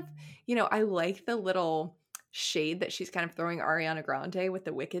also kind of, I like the little shade that she's kind of throwing Ariana Grande with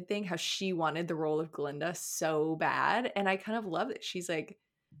the Wicked thing, how she wanted the role of Glinda so bad, and I kind of love that she's, like,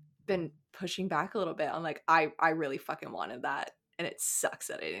 been pushing back a little bit on, like, I really fucking wanted that, and it sucks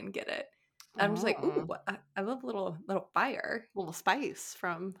that I didn't get it. And I'm just like, "Ooh, Oh, I love little fire." little spice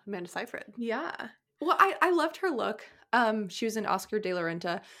from Amanda Seyfried. Yeah. Well, I loved her look. She was in Oscar de la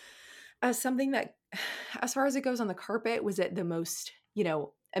Renta. Something that, as far as it goes on the carpet, was it the most,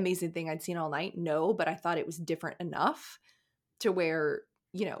 amazing thing I'd seen all night? No, but I thought it was different enough to where,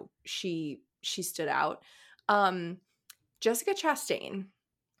 she stood out. Um, Jessica Chastain,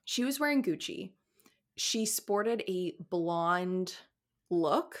 she was wearing Gucci. She sported a blonde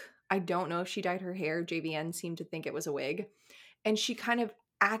look. I don't know if she dyed her hair. JVN seemed to think it was a wig. And she kind of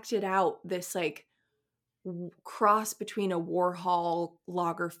acted out this, like, cross between a Warhol,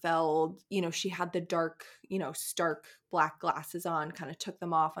 Lagerfeld. She had the dark, stark black glasses on, kind of took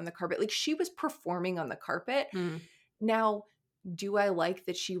them off on the carpet. Like, she was performing on the carpet. Mm, Now, do I like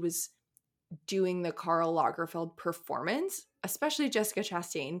that she was doing the Karl Lagerfeld performance, especially Jessica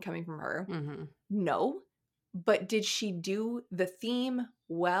Chastain coming from her? mhm, No. But did she do the theme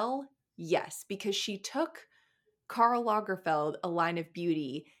well? Yes, because she took Karl Lagerfeld, A Line of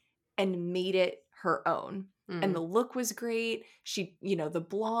Beauty, and made it her own. And the mm, look was great. She, the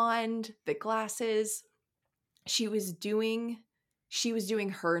blonde, the glasses, she was doing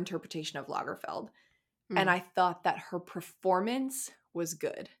her interpretation of Lagerfeld. And mm, I thought that her performance was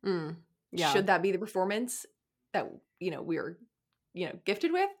good. mm. Yeah. Should that be the performance that, we were,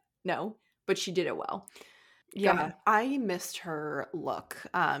 gifted with? No, but she did it well. Go Yeah, ahead. I missed her look,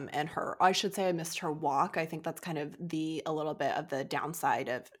 and I should say I missed her walk. I think that's kind of a little bit of the downside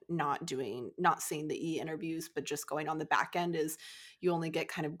of not seeing the interviews, but just going on the back end is you only get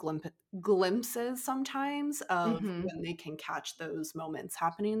kind of glimpses sometimes of Mhm. when they can catch those moments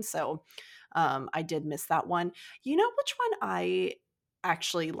happening. So, I did miss that one. You know which one I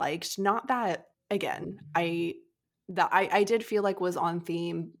actually liked? Not that again, I did feel like was on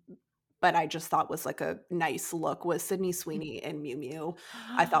theme, but I just thought was, like, a nice look was Sydney Sweeney in Miu Miu.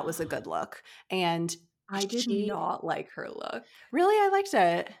 I thought was a good look, and I did she not like her look. really, I liked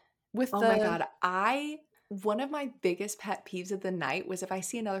it with Oh my the god, one of my biggest pet peeves of the night was if I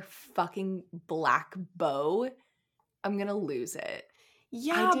see another fucking black bow, I'm gonna lose it.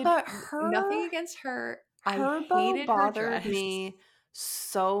 I Yeah, did but nothing against her. I her bow hated her bothered dress. me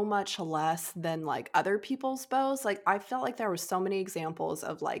so much less than, like, other people's bows. Like, I felt like there were so many examples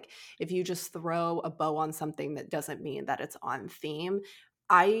of, like, if you just throw a bow on something, that doesn't mean that it's on theme.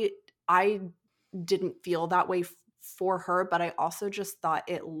 I didn't feel that way for her, but I also just thought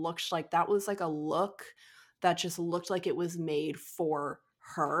it looked like that was, like, a look that just looked like it was made for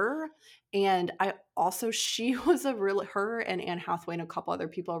her, and I also she was a really her and Anne Hathaway and a couple other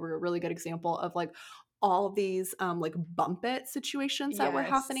people were a really good example of, like, all of these, like, bump it situations that were Yes.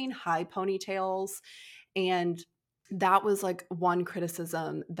 happening, high ponytails, and that was, like, one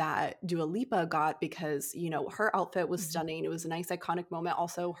criticism that Dua Lipa got because, her outfit was Mhm. stunning. It was a nice iconic moment.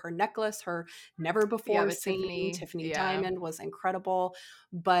 Also, her necklace, her never Yeah, before but seen Tiffany, Tiffany yeah. diamond was incredible.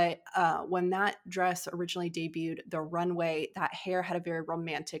 But, when that dress originally debuted, the runway, that hair had a very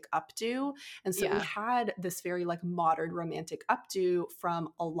romantic updo, and so we Yeah. had this very, like, modern romantic updo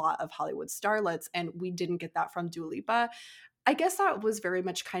from a lot of Hollywood starlets, and we didn't get that from Dua Lipa. I guess that was very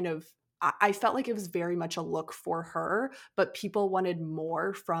much kind of I felt like it was very much a look for her, but people wanted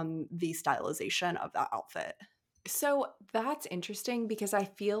more from the stylization of that outfit. So that's interesting because I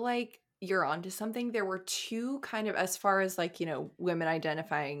feel like you're onto something. There were 2 kind of as far as, like, women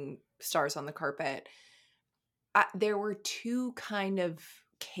identifying stars on the carpet, there were 2 kind of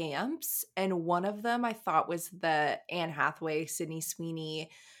camps, and one of them I thought was the Anne Hathaway, Sydney Sweeney,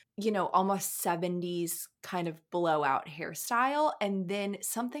 almost 70s kind of blowout hairstyle, and then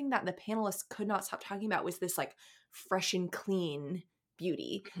something that the panelists could not stop talking about was this, like, fresh and clean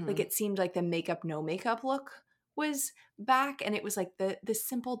beauty. Like, Mhm. it seemed like the makeup, no makeup look was back, and it was, like, the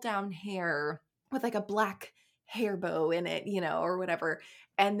simple down hair with, like, a black hair bow in it, or whatever,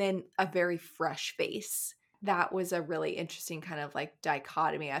 and then a very fresh face. That was a really interesting kind of, like,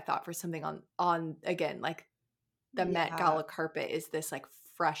 dichotomy, I thought, for something on again, like, the Met Yeah. Gala carpet is this, like,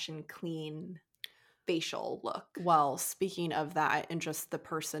 fresh and clean facial look. Well, speaking of that and just the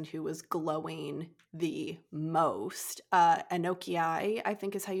person who was glowing the most, Enoki, I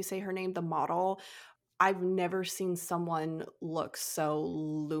think is how you say her name, the model. I've never seen someone look so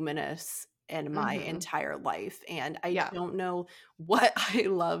luminous in my Mhm. entire life, and I Yeah. don't know what I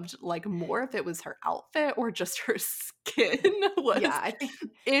loved, like, more, if it was her outfit or just her skin Yeah, was I think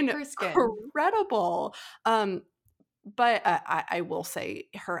her skin. incredible. But I will say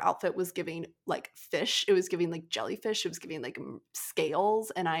her outfit was giving, like, fish, it was giving, like, jellyfish, it was giving, like,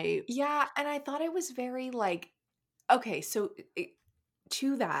 scales, and I Yeah, and I thought it was very, like, okay, so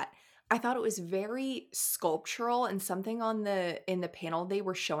to that, I thought it was very sculptural, and something on the in the panel they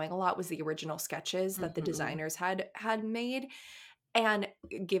were showing a lot was the original sketches that the Mhm. designers had made, and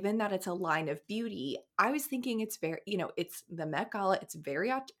given that it's a line of beauty, I was thinking it's very, it's the Met Gala, it's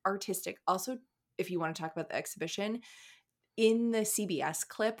very artistic. Also, if you want to talk about the exhibition, in the CBS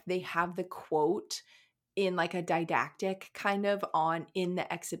clip, they have the quote in, like, a didactic kind of on in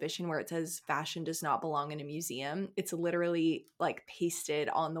the exhibition where it says, "Fashion does not belong in a museum." It's literally, like, pasted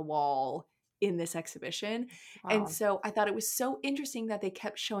on the wall in this exhibition, and Wow. so I thought it was so interesting that they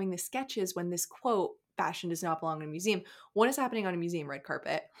kept showing the sketches when this quote, "Fashion does not belong in a museum." What is happening on a museum red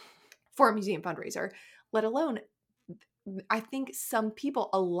carpet for a museum fundraiser, let alone I think some people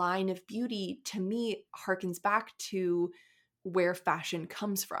a line of beauty to me harkens back to where fashion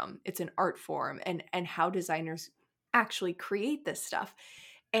comes from. It's an art form and how designers actually create this stuff.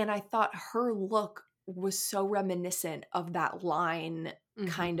 And I thought her look was so reminiscent of that line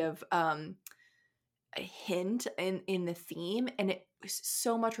kind Mhm. of a hint in the theme, and it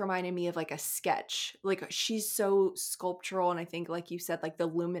so much reminded me of, like, a sketch. Like, she's so sculptural, and I think, like you said, like, the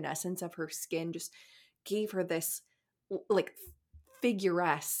luminescence of her skin just gave her this like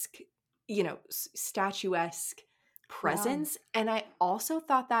figuresque, statuesque Yeah. presence, and I also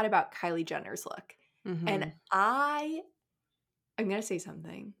thought that about Kylie Jenner's look. And Mhm. I'm gonna say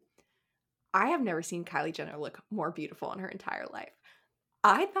something. I have never seen Kylie Jenner look more beautiful in her entire life.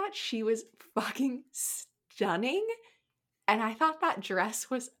 I thought she was fucking stunning, and I thought that dress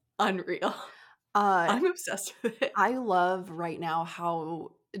was unreal. Uh, I'm obsessed with it. I love right now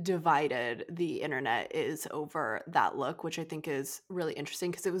how divided the internet is over that look, which I think is really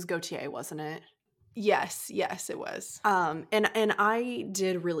interesting because it was Gautier, wasn't it? Yes, yes, it was. And I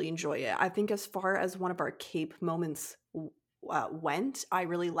did really enjoy it. I think as far as one of our cape moments went, I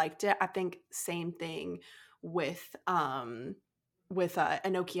really liked it. I think same thing with Enoki,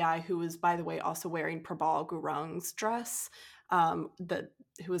 who was, by the way, also wearing Prabal Gurung's dress. The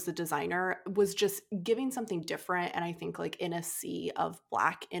Who was the designer, was just giving something different, and I think, like, in a sea of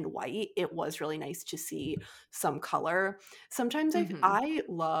black and white, it was really nice to see some color. Sometimes Mhm. I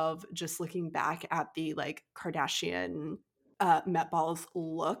love just looking back at the, like, Kardashian, Met Bal's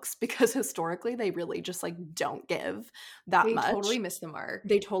looks because historically they really just, like, don't give that They totally much. missed the mark.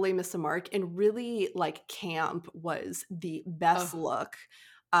 They totally missed the mark, and really, like, camp was the best Oh, look,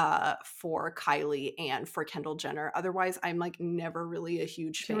 for Kylie and for Kendall Jenner. Otherwise, I'm, like, never really a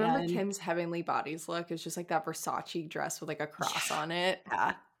huge do you remember fan. Kim's Heavenly Bodies look? It's just, like, that Versace dress with, like, a cross on it.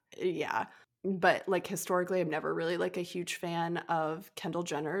 Yeah, yeah, but, like, historically, I'm never really, like, a huge fan of Kendall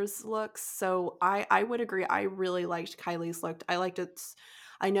Jenner's looks, so I would agree, I really liked Kylie's look. I liked it.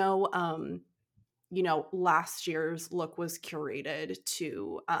 I know, last year's look was curated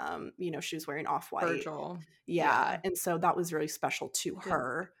to, she was wearing Off-White. Virgil. Yeah, Yeah. and so that was really special to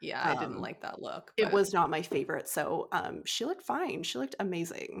her. I didn't like that look, It but was not my favorite, so, she looked fine, she looked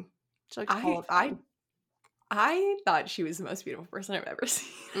amazing. She looked I hella I fine. I thought she was the most beautiful person I've ever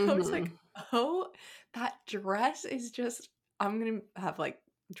seen. I was like, Mhm. "Oh, that dress is just." I'm gonna have, like,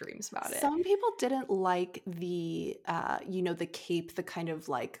 dreams about it. Some people didn't like the cape, the kind of,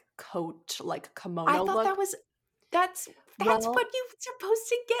 like, coat, like, I kimono thought look. that's what Well, you're supposed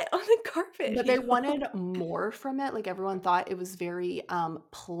to get on the carpet, but you they know? wanted more from it, like, everyone thought it was very,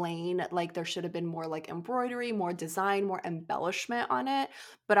 plain, like, there should have been more, like, embroidery, more design, more embellishment on it,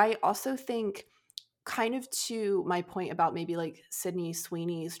 but I also think kind of to my point about maybe, like, Sydney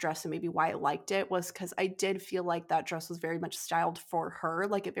Sweeney's dress and maybe why I liked it was because I did feel like that dress was very much styled for her,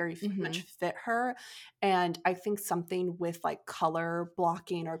 like, it very much Mhm. fit her, and I think something with, like, color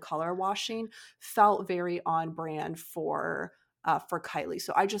blocking or color washing felt very on brand for Kylie,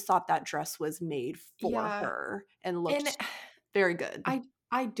 so I just thought that dress was made for Yeah, her and and looked very good.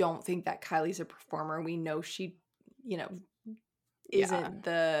 I don't think that Kylie's a performer. We know she, you know, Yeah. isn't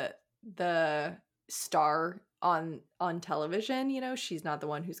the star on television, she's not the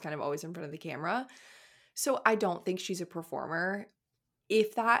one who's kind of always in front of the camera. So I don't think she's a performer.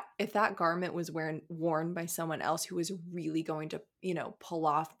 If that garment was worn by someone else who was really going to, pull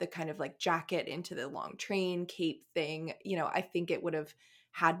off the kind of like jacket into the long train cape thing, I think it would have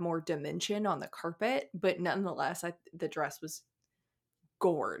had more dimension on the carpet, but nonetheless, the dress was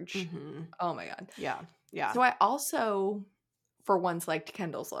gorge. Mhm. Oh my god. Yeah. Yeah. So I also for once liked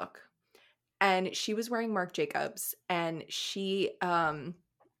Kendall's look. And she was wearing Marc Jacobs, and she,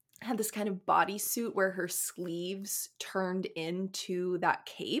 had this kind of bodysuit where her sleeves turned into that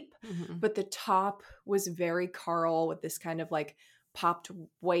cape, Mhm. but the top was very Carl with this kind of, like, popped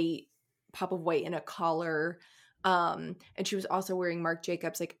white pop of white in a collar, and she was also wearing Marc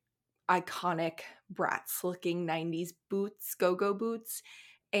Jacobs, like, iconic Bratz-looking 90s boots, go-go boots,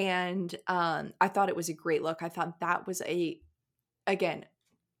 and, I thought it was a great look. I thought that was again,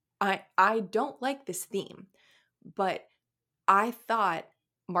 I don't like this theme, but I thought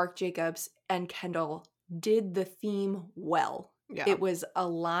Marc Jacobs and Kendall did the theme well. Yeah. It was a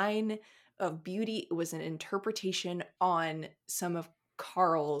line of beauty, it was an interpretation on some of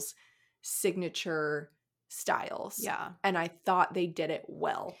Carl's signature styles, Yeah. and I thought they did it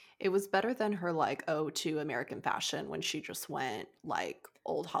well. It was better than her, like, ode to American fashion when she just went, like,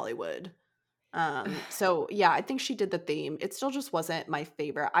 old Hollywood. So, yeah, I think she did the theme. It still just wasn't my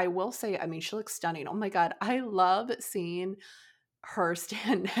favorite. I will say, I mean, she looks stunning. Oh my god, I love seeing her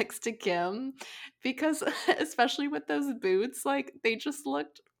stand next to Kim because especially with those boots, like, they just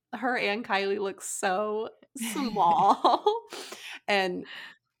looked her and Kylie looked so small. And,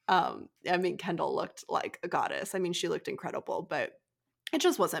 I mean, Kendall looked like a goddess. I mean, she looked incredible, but it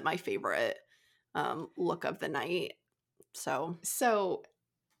just wasn't my favorite, look of the night, so So,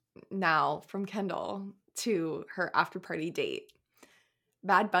 now from Kendall to her after party date.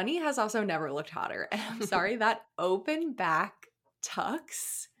 Bad Bunny has also never looked hotter, and I'm sorry, that open back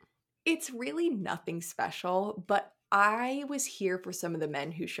tux, it's really nothing special, but I was here for some of the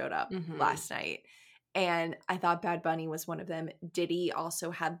men who showed up Mhm. last night, and I thought Bad Bunny was one of them. Diddy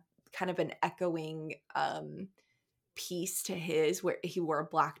also had kind of an echoing, piece to his where he wore a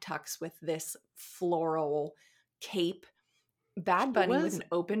black tux with this floral cape. Bad He Bunny with was an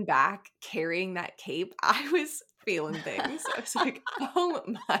open back carrying that cape, I was feeling things. I was like, "Oh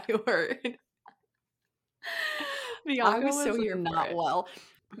my word." I Bianca was so was here for not it. well.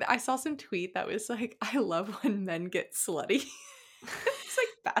 I saw some tweet that was like, "I love when men get slutty." It's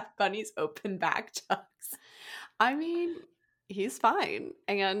like Bad Bunny's open back tux. I mean, he's fine,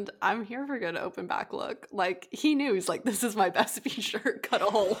 and I'm here for a good open back look. Like, he knew, he's like, "This is my best feature, cut a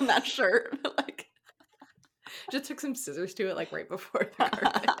hole in that shirt." Like Just took some scissors to it, like, right before the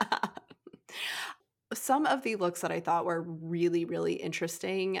carpet. some of the looks that I thought were really, really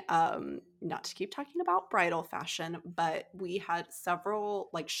interesting, not to keep talking about bridal fashion, but we had several,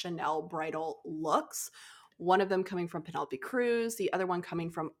 like, Chanel bridal looks, one of them coming from Penelope Cruz, the other one coming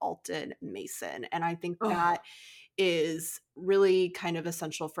from Alton Mason, and I think Oh, that is really kind of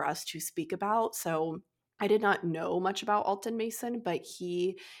essential for us to speak about. So I did not know much about Alton Mason, but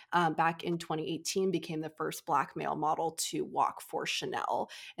he, back in 2018, became the first Black male model to walk for Chanel.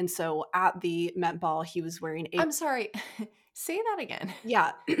 And so at the Met Ball, he was wearing a I'm sorry. Say that again.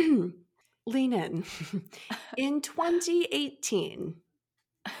 yeah, lean in. In 2018,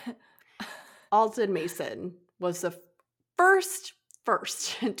 Alton Mason was the first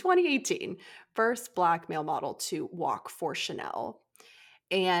in 2018, first Black male model to walk for Chanel.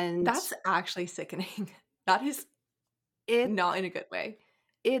 And That's actually sickening. That is it not in a good way.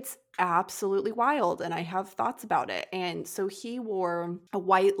 it's absolutely wild, and I have thoughts about it. And so he wore a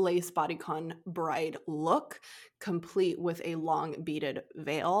white lace bodycon bride look, complete with a long beaded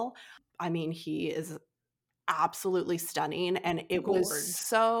veil. I mean, he is absolutely stunning, and it was Gorge.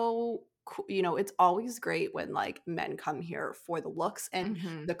 so it's always great when, like, men come here for the looks and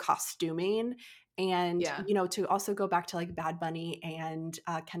Mhm. the costuming, and, Yeah. to also go back to, like, Bad Bunny and,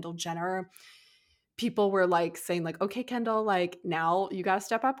 Kendall Jenner, people were, like, saying, like, "Okay, Kendall, like, now you gotta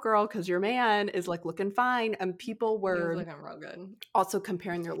step up, girl, because your man is, like, looking fine," and people He was were looking real good. also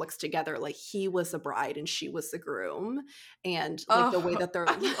comparing their looks together, like, he was the bride and she was the groom, and, like, the way Oh, that their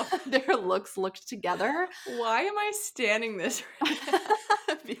I love their looks looked together. why am I standing this right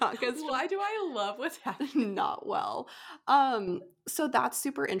now? Bianca's just Why do I love what's happening? not well. So that's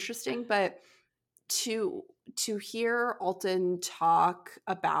super interesting, but to hear Alton talk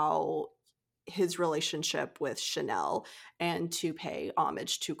about his relationship with Chanel and to pay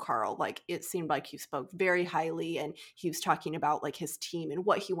homage to Carl, like, it seemed like he spoke very highly, and he was talking about, like, his team and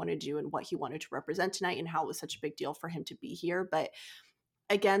what he wanted to do and what he wanted to represent tonight and how it was such a big deal for him to be here. But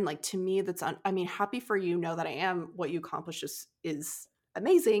again, like, to me, I mean, happy for you, know that I am. What you accomplished is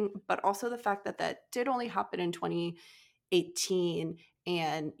amazing, but also the fact that that did only happen in 2018,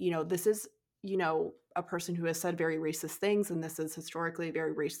 and, this is, a person who has said very racist things, and this is historically a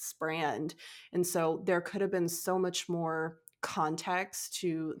very racist brand, and so there could have been so much more context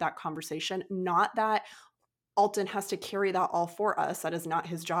to that conversation. Not that Alton has to carry that all for us. That is not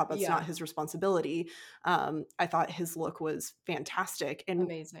his job. That's not Yeah, his responsibility. I thought his look was fantastic. And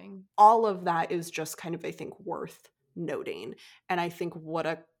amazing. all of that is just kind of, I think, worth noting. And I think what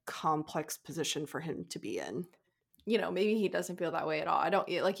a complex position for him to be in. Maybe he doesn't feel that way at all. I don't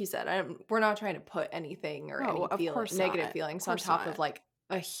like you said, we're not trying to put anything or No, any of course negative not. Of feelings on course top of not. like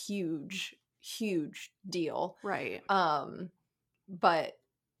a huge, huge deal. Right. Um, but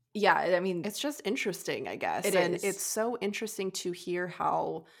yeah, I mean, It's just interesting, I guess. it And it's is. so interesting to hear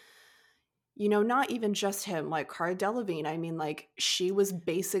how, not even just him, like Cara Delevingne, I mean, like, she was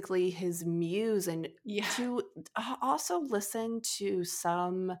basically his muse, and Yeah. to also listen to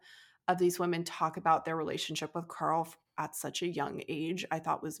some of these women talk about their relationship with Carl at such a young age, I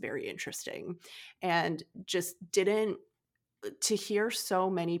thought was very interesting. And just didn't to hear so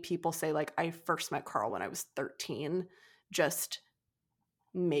many people say, like, "I first met Carl when I was 13," just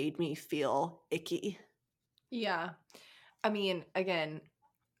made me feel icky. Yeah. I mean, again,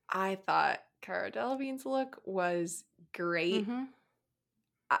 I thought Cara Delevingne's look was great. Mhm.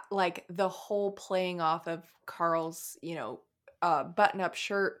 Like the whole playing off of Carl's, button-up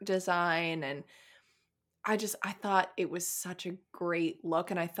shirt design, and I thought it was such a great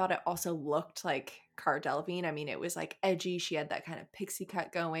look, and I thought it also looked like Cara Delevingne. I mean, it was like edgy. She had that kind of pixie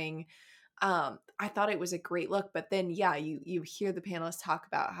cut going. I thought it was a great look, but then yeah, you hear the panelists talk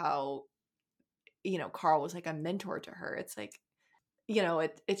about how, Carl was like a mentor to her. It's like,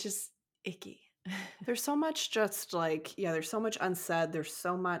 it's just icky. There's so much just, like, yeah, there's so much unsaid, there's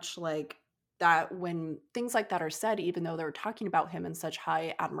so much, like, that when things like that are said, even though they're talking about him in such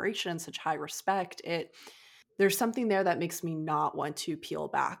high admiration, such high respect, there's something there that makes me not want to peel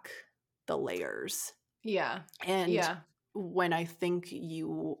back the layers. Yeah. And Yeah. when I think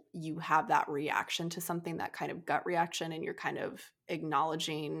you have that reaction to something, that kind of gut reaction, and you're kind of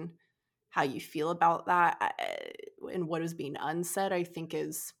acknowledging how you feel about that, and what is being unsaid, I think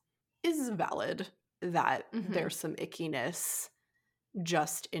is valid, that Mhm. there's some ickiness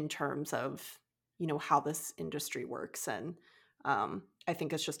just in terms of, how this industry works, and, I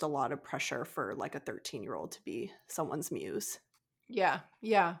think it's just a lot of pressure for, like, a 13-year-old to be someone's muse. Yeah.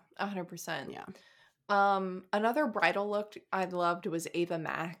 Yeah. 100%. Yeah. Another bridal look I loved was Ava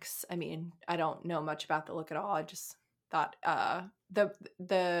Max. I mean, I don't know much about the look at all. I just thought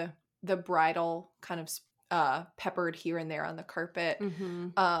the bridal kind of peppered here and there on the carpet.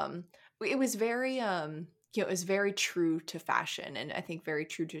 Mhm. Um it was very it was very true to fashion, and I think very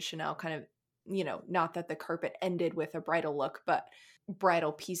true to Chanel, kind of, not that the carpet ended with a bridal look, but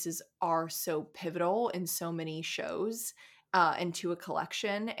bridal pieces are so pivotal in so many shows into a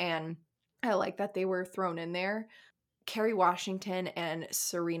collection, and I like that they were thrown in there. Kerry Washington and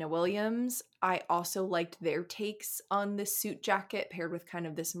Serena Williams, I also liked their takes on the suit jacket paired with kind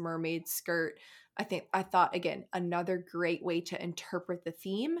of this mermaid skirt. I thought again, another great way to interpret the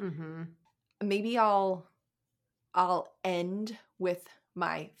theme. Mhm. Maybe I'll end with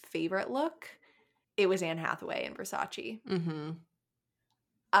my favorite look. It was Anne Hathaway in Versace. Mhm.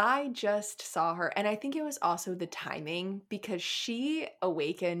 I just saw her, and I think it was also the timing because she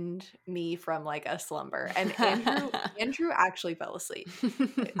awakened me from, like, a slumber, and Andrew actually fell asleep.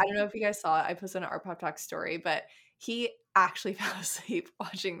 I don't know if you guys saw it, I posted on our Pop Talk story, but he actually fell asleep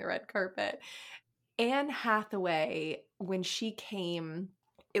watching the red carpet. Anne Hathaway, when she came,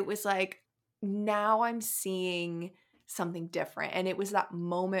 it was like, now I'm seeing something different, and it was that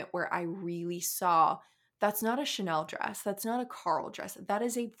moment where I really saw, that's not a Chanel dress, that's not a Carl dress, that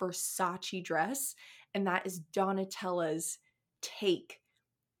is a Versace dress, and that is Donatella's take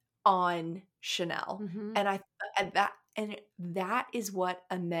on Chanel, Mhm. and I and that is what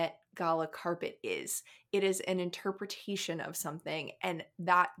a Met Gala carpet is. It is an interpretation of something, and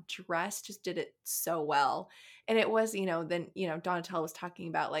that dress just did it so well. And it was, then, Donatella was talking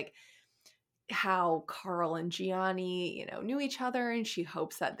about, like, how Carl and Gianni, knew each other, and she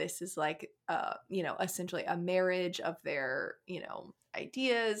hopes that this is like, essentially a marriage of their,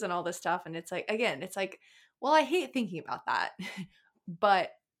 ideas and all this stuff. And it's like, again, it's like, well, I hate thinking about that,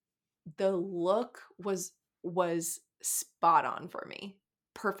 but the look was spot on for me.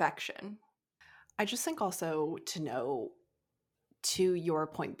 Perfection. I just think also to know to your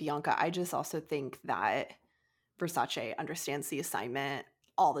point, Bianca, I just also think that Versace understands the assignment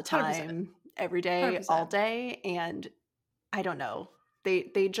all the 100%. time, every day, all 100%. day, and I don't know.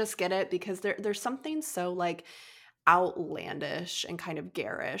 They just get it because there's something so, like, outlandish and kind of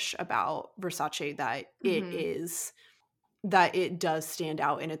garish about Versace Mhm. that it does stand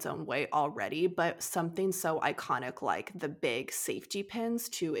out in its own way already, but something so iconic like the big safety pins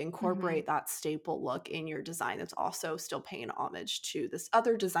to Mhm. incorporate that staple look in your design that's also still paying homage to this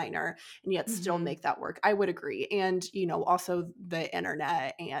other designer and yet still Mhm. make that work. I would agree. And, also the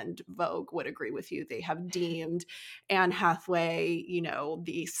internet and Vogue would agree with you. They have deemed Anne Hathaway,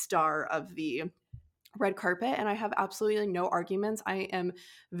 the star of the red carpet, and I have absolutely no arguments. I am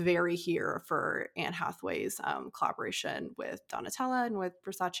very here for Anne Hathaway's collaboration with Donatella and with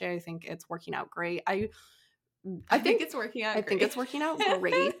Versace. I think it's working out great. I I think think it's working I out think great. it's working out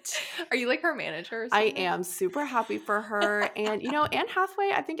great. Are you like her manager or I something? am super happy for her, and Anne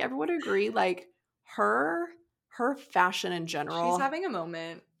Hathaway. I think everyone would agree. Like her fashion in She's general, having a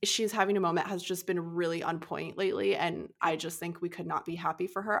moment. she's having a moment has just been really on point lately, and I just think we could not be happy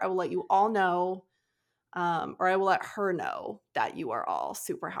for her. I will let you all know or I will let her know that you are all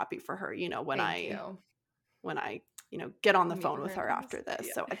super happy for her, Thank you. when I, get on the Meet phone with with her her and things. after this.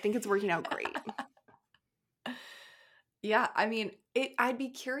 Yeah. So I think it's working out great. Yeah, I mean, I'd be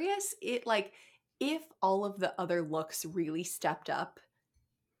curious, if all of the other looks really stepped up,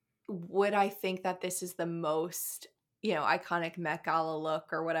 would I think that this is the most, iconic Met Gala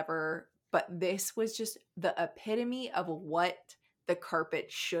look or whatever, but this was just the epitome of what the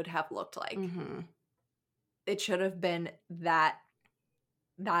carpet should have looked like. Mhm. It should have been that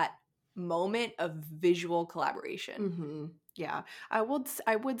moment of visual collaboration. Mhm. Yeah. I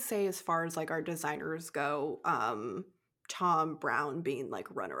would say as far as like our designers go, Tom Brown being like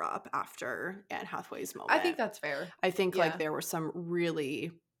runner up after Anne Hathaway's I think moment. that's fair. I think like Yeah. there were some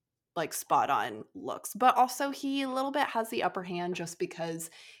really like spot on looks, but also he a little bit has the upper hand just because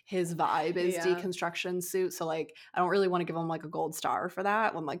his vibe is Yeah. deconstruction suit. So like I don't really want to give him like a gold star for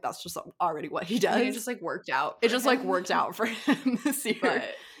that. I'm like that's just already what he I think it does. just, like, worked out It for just like him. worked out for him this year.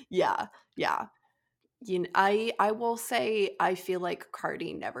 But Yeah. Yeah. I will say I feel like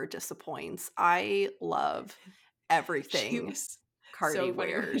Cardi never disappoints. I love she everything was Cardi so funny when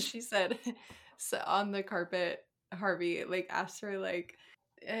wears. she said, so on the carpet, Harvey, like, asked her, like,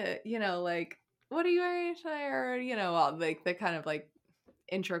 like, "What are you wearing tonight?" Or, all, like, the kind of, like,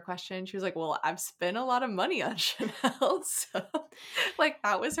 intro question. She was like, "Well, I've spent a lot of money on Chanel." So, like,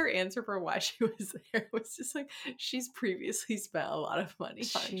 that was her answer for why she was there. It was just like, she's previously spent a lot of money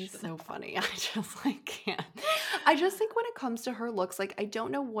on She's Chanel. so funny. I just like can't. I just think when it comes to her looks, like I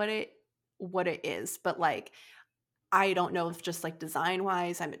don't know what it is, but like I don't know if just like design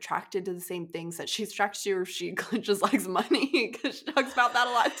wise, I'm attracted to the same things that she's attracted to, or if she just likes money because she talks about that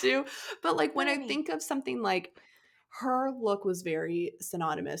a lot too. But like when I Money. think of something like her look was very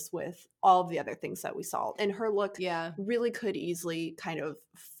synonymous with all of the other things that we saw, and her look Yeah. really could easily kind of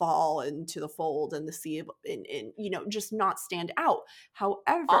fall into the fold and the sea of, and just not stand out. On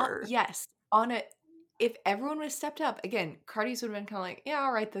However, yes, on it. if everyone would have stepped up, again, Cardi's would have been kinda like, "Yeah,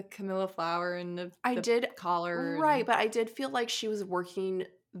 alright, the Camilla flower and I the did collar right, and" but I did feel like she was working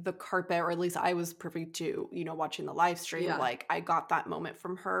the carpet, or at least I was privy to, watching the live stream, Yeah. like, I got that moment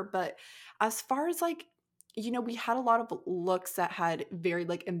from her, but as far as, like, we had a lot of looks that had very,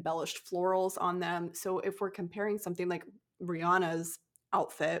 like, embellished florals on them, so if we're comparing something like Rihanna's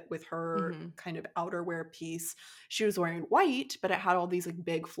outfit with her Mhm. kind of outerwear piece, she was wearing white, but it had all these, like,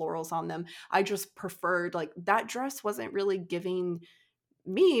 big florals on them. I just preferred like, that dress wasn't really giving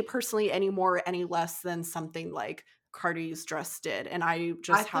me personally any more, any less than something like Cardi's dress did, and I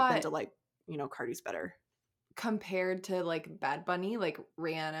I just happen thought to like, Cardi's better. compared to, like, Bad Bunny, like,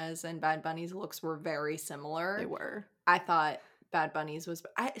 Rihanna's and Bad Bunny's looks were very They similar. were. I thought Bad Bunny's was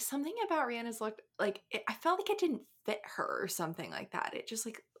something about Rihanna's look, like, I felt like it didn't fit her or something like that. It just,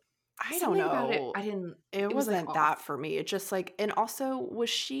 like I don't something about it, know. I didn't It it was, like, wasn't off. that for me. It just like, and also, was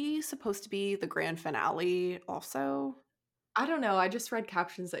she supposed to be the grand finale also? I don't know, I just read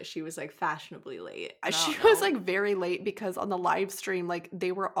captions that she was, like, fashionably late, and I She don't was, know. like, very late because on the live stream, like,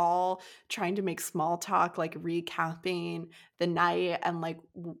 they were all trying to make small talk, like, recapping the night and, like,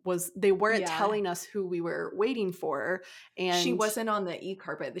 w was they weren't Yeah. telling us who we were waiting for, She and wasn't on the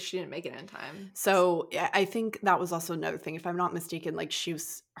e-carpet, she didn't make it in time. so, yeah, I think that was also another thing. If I'm not mistaken, like, she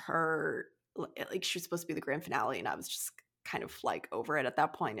was like, she was supposed to be the grand finale, and I was just kind of, like, over it at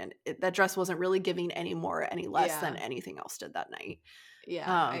that point, and that dress wasn't really giving any more, any less than Yeah. anything else did that night.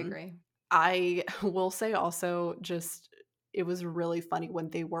 Yeah, I Um, agree. I will say also just it was really funny when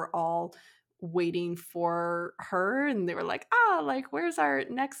they were all waiting for her and they were like, "Ah, like, where's our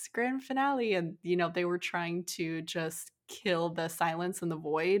next grand finale?" And, they were trying to just kill the silence and the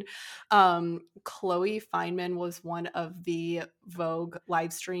void. Chloe Fineman was one of the Vogue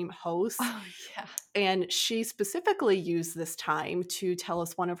live stream hosts, Oh, yeah. and she specifically used this time to tell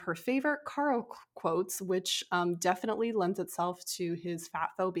us one of her favorite Carl quotes, which definitely lends itself to his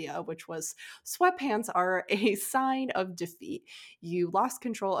fat phobia, which was sweatpants are a sign of defeat. You lost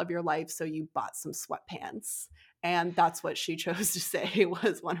control of your life, so you bought some sweatpants. And that's what she chose to say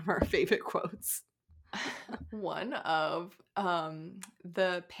was one of her favorite quotes. One of,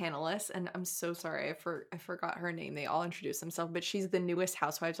 the panelists, and I'm so sorry, I forgot her name, they all introduced themselves, but she's the newest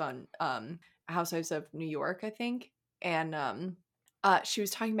housewives on, Housewives of New York, I think, and, she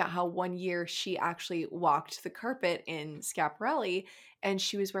was talking about how one year she actually walked the carpet in Schiaparelli, and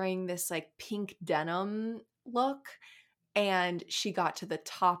she was wearing this, like, pink denim look, and she got to the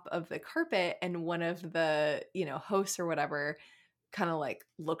top of the carpet, and one of the, hosts or whatever kinda, like,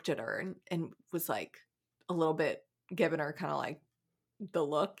 looked at her and was, like, a little bit giving her kinda, like, the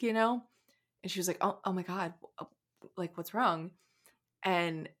look, And she was like, "Oh my god, like, what's wrong?"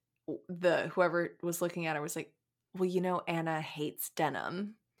 And the whoever was looking at her was like, "Well, Anna hates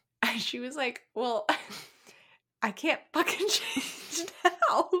denim." And she was like, "Well, I can't fucking change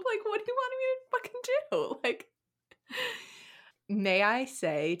now. Like, what do you want me to fucking do?" Like, may I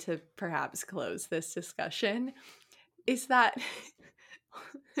say, to perhaps close this discussion, is that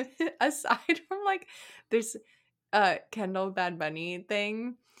aside from, like, this, Kendall Bad Bunny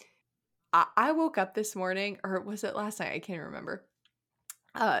thing, I woke up this morning, or was it last night? I can't remember,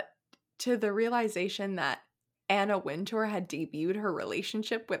 uh, to the realization that Anna Wintour had debuted her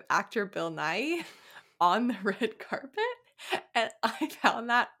relationship with actor Bill Nye on the red carpet, and I found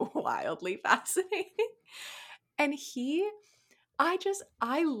that wildly fascinating. And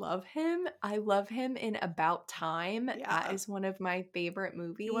I love him. I love him in About Time. That Yeah. is one of my favorite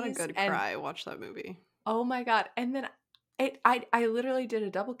If you want a movies, good and cry, watch that movie. oh my god, and then I literally did a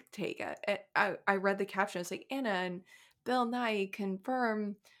double take. I read the caption, it's like, "Anna and Bill Nye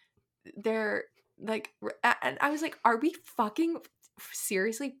confirm their, like," and I was like, "Are we fucking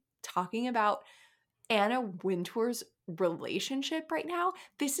seriously talking about Anna Wintour's relationship right now?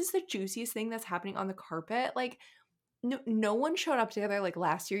 This is the juiciest thing that's happening on the carpet." Like, no one showed up together like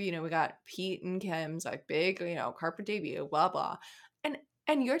last year, we got Pete and Kim's, like, big, carpet debut, blah, blah,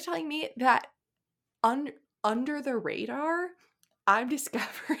 and you're telling me that Un under the radar, I'm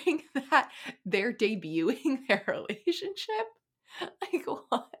discovering that they're debuting their relationship? Like,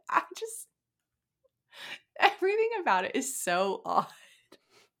 what? Everything about it is so odd.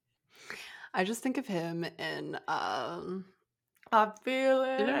 I just think of him in I feel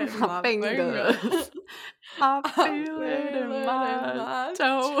it in my my fingers. fingers. I I feel it feel in it in my my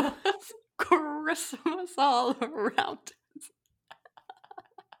toes. toes. Christmas all around.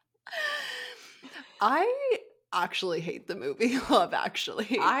 I actually hate the movie Love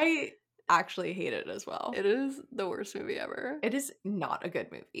Actually. I actually hate it as well. It is the worst movie ever. It is not a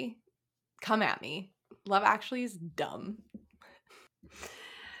good movie. Come at me. Love Actually is dumb.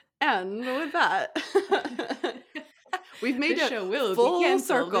 And with that, we've made This a show will be full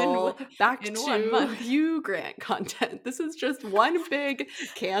canceled circle back in 1 to month. Hugh Grant content. This is just one big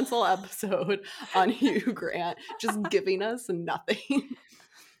cancel episode on Hugh Grant, just giving us nothing.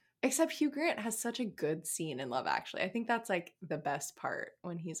 Except Hugh Grant has such a good scene in Love Actually. I think that's, like, the best part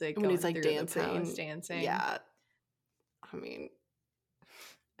when he's, like, When he's, going like, through the palace dancing. dancing. Yeah. I mean,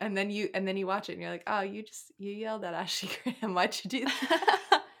 And then you watch it and you're like, "Oh, you yelled at Ashley Graham. Why'd you do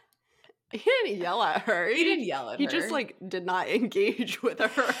that?" he didn't yell at her. He didn't yell at He just, her. like, did not engage with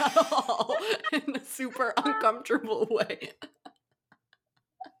her at all in a super uncomfortable way.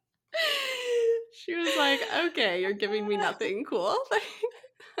 She was like, "Okay, you're giving me nothing. Cool."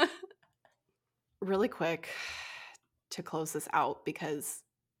 Really quick to close this out because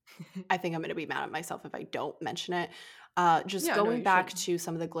I think I'm gonna be mad at myself if I don't mention it. Just Yeah, no, going you back shouldn't. to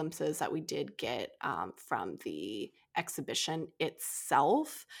some of the glimpses that we did get from the exhibition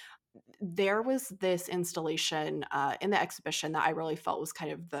itself, there was this installation in the exhibition that I really felt was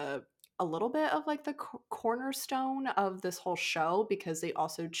kind of a little bit of like the cornerstone of this whole show because they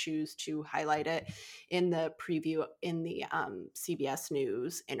also choose to highlight it in the preview in the CBS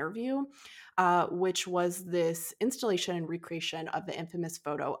News interview, which was this installation and recreation of the infamous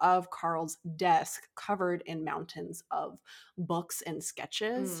photo of Carl's desk covered in mountains of books and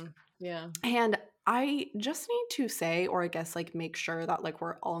sketches. Yeah. And I just need to say, or I guess like make sure that like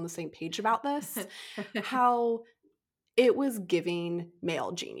we're all on the same page about this, how it was giving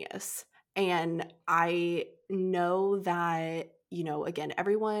male genius. And I know that, again,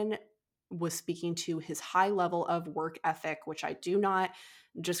 everyone was speaking to his high level of work ethic, which I do not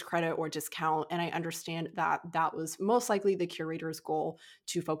discredit or discount. And I understand that that was most likely the curator's goal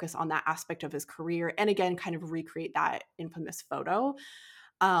to focus on that aspect of his career. And again, kind of recreate that infamous photo.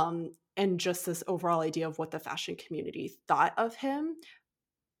 And just this overall idea of what the fashion community thought of him,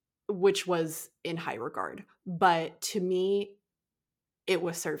 which was in high regard. But to me, it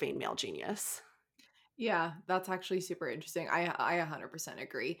was serving male genius. Yeah, that's actually super interesting. I 100%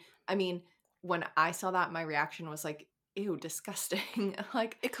 agree. I mean, when I saw that, my reaction was like, "Ew, disgusting."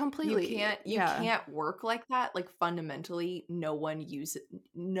 Like, It you completely, can't you yeah. can't work like that. Like, fundamentally, no one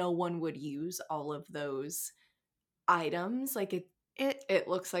would use all of those items. Like, It it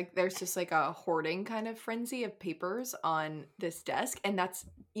looks like there's just like a hoarding kind of frenzy of papers on this desk. And that's,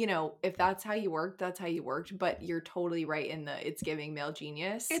 if that's how you work, that's how you worked. But you're totally right in the it's giving male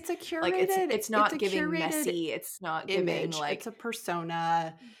genius. it's a Like curated it's it's a not giving curated messy. It's not giving image. It's like a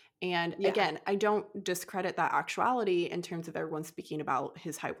persona. And yeah, again, I don't discredit that actuality in terms of everyone speaking about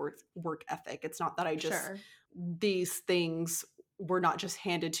his high work ethic. It's not that sure. these things were not just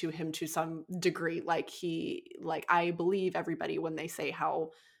handed to him to some degree. Like I believe everybody when they say how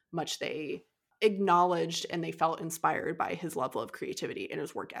much they acknowledged and they felt inspired by his level of creativity and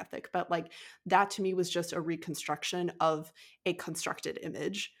his work ethic. But like that to me was just a reconstruction of a constructed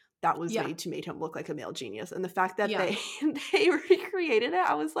image that was Yeah. made to make him look like a male genius. And the fact that Yeah. they recreated it,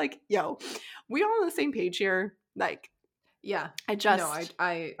 I was like, yo, we all on the same page here. Like, Yeah. I No, just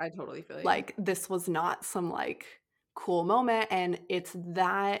I totally feel you. like this was not some like cool moment. And it's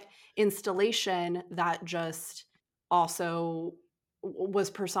that installation that just also was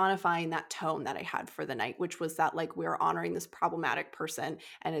personifying that tone that I had for the night, which was that like we're honoring this problematic person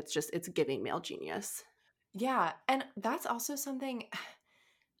and it's giving male genius. Yeah. And that's also something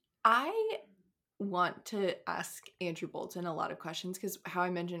I want to ask Andrew Bolton a lot of questions because how I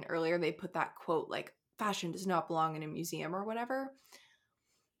mentioned earlier, they put that quote like fashion does not belong in a museum or whatever.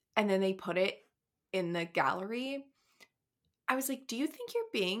 And then they put it in the gallery. I was like, do you think you're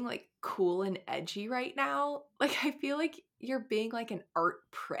being like cool and edgy right now? Like, I feel like you're being like an art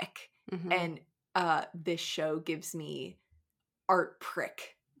prick. Hmm. And this show gives me art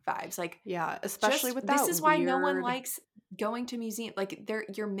prick vibes. Like, Yeah, especially just with this that is why no one weird. likes going to museum. Like,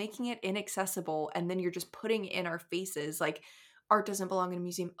 you're making it inaccessible, and then you're just putting in our faces like art doesn't belong in a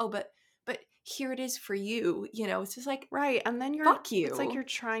museum. Oh, but here it is for you. It's just like Right, and then fuck it's like you're you.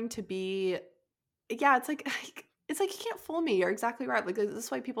 trying to be. Yeah, it's like it's like you can't fool me. You're exactly right. Like this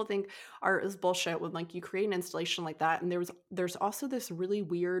is why people think art is bullshit when like you create an installation like that. And there's also this really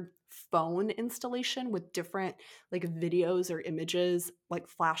weird phone installation with different like videos or images like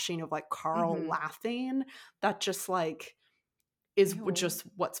flashing of like Carl Hmm. laughing that just like is Ew, just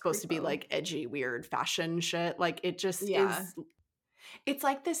what's supposed to be creepo. like edgy, weird fashion shit. Like it just Yeah. is. It's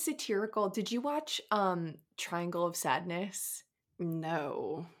like this satirical did you watch, Triangle of Sadness?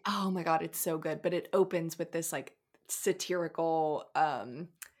 No. Oh my god, it's so good, but it opens with this, like, satirical,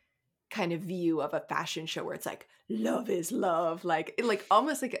 kind of view of a fashion show where it's like, "Love is love," like,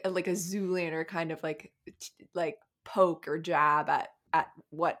 almost like a Zoolander kind of, like, poke or jab at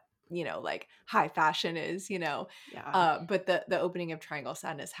what like high fashion is, Yeah. but the opening of Triangle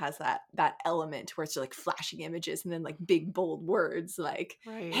Sadness has that element where it's like flashing images and then like big bold words like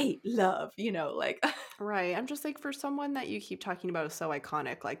Right. hate, love, like Right. I'm just like, for someone that you keep talking about is so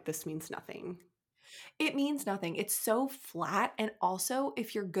iconic, like, this means nothing. it means nothing. It's so flat. And also,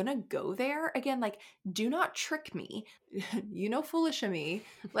 if you're gonna go there, again, like, do not trick me. Foolish of me.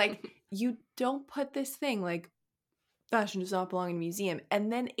 Like, you don't put this thing like fashion does not belong in a museum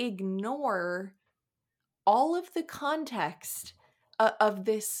and then ignore all of the context of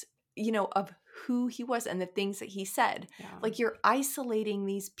this, of who he was and the things that he said. Yeah. Like, you're isolating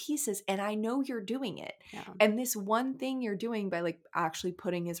these pieces, and I know you're doing it. Yeah. And this one thing you're doing by like actually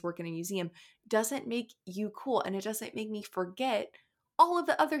putting his work in a museum doesn't make you cool, and it doesn't make me forget all of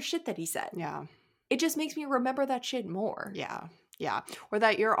the other shit that he said. Yeah. It just makes me remember that shit more. Yeah. Yeah. Or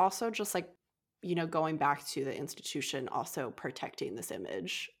that you're also just like, going back to the institution, also protecting this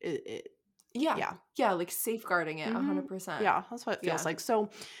image. Yeah. Yeah. Yeah, like safeguarding it Mhm. 100%. Yeah, that's what it feels Yeah. like. So,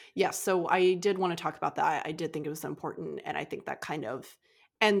 yes, so I did wanna talk about that. I did think it was important, and I think that kind of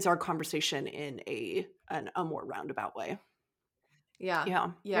ends our conversation in a more roundabout way. Yeah.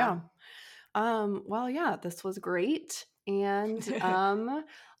 Yeah, Yeah. yeah. Well, yeah, this was great, and,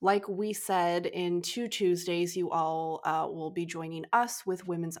 like we said, in 2 Tuesdays, you all, will be joining us with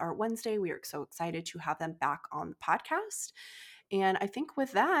Women's Art Wednesday. We are so excited to have them back on the podcast, and I think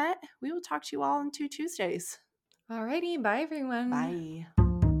with that, we will talk to you all in 2 Tuesdays. Alrighty, bye everyone. Bye.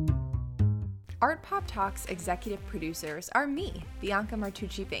 Art Pop Talks executive producers are me, Bianca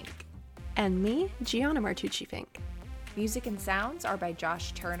Martucci-Fink. And me, Gianna Martucci-Fink. Music and sounds are by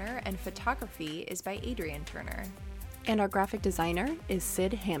Josh Turner, and photography is by Adrian Turner. And our graphic designer is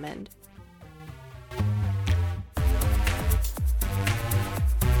Sid Hammond.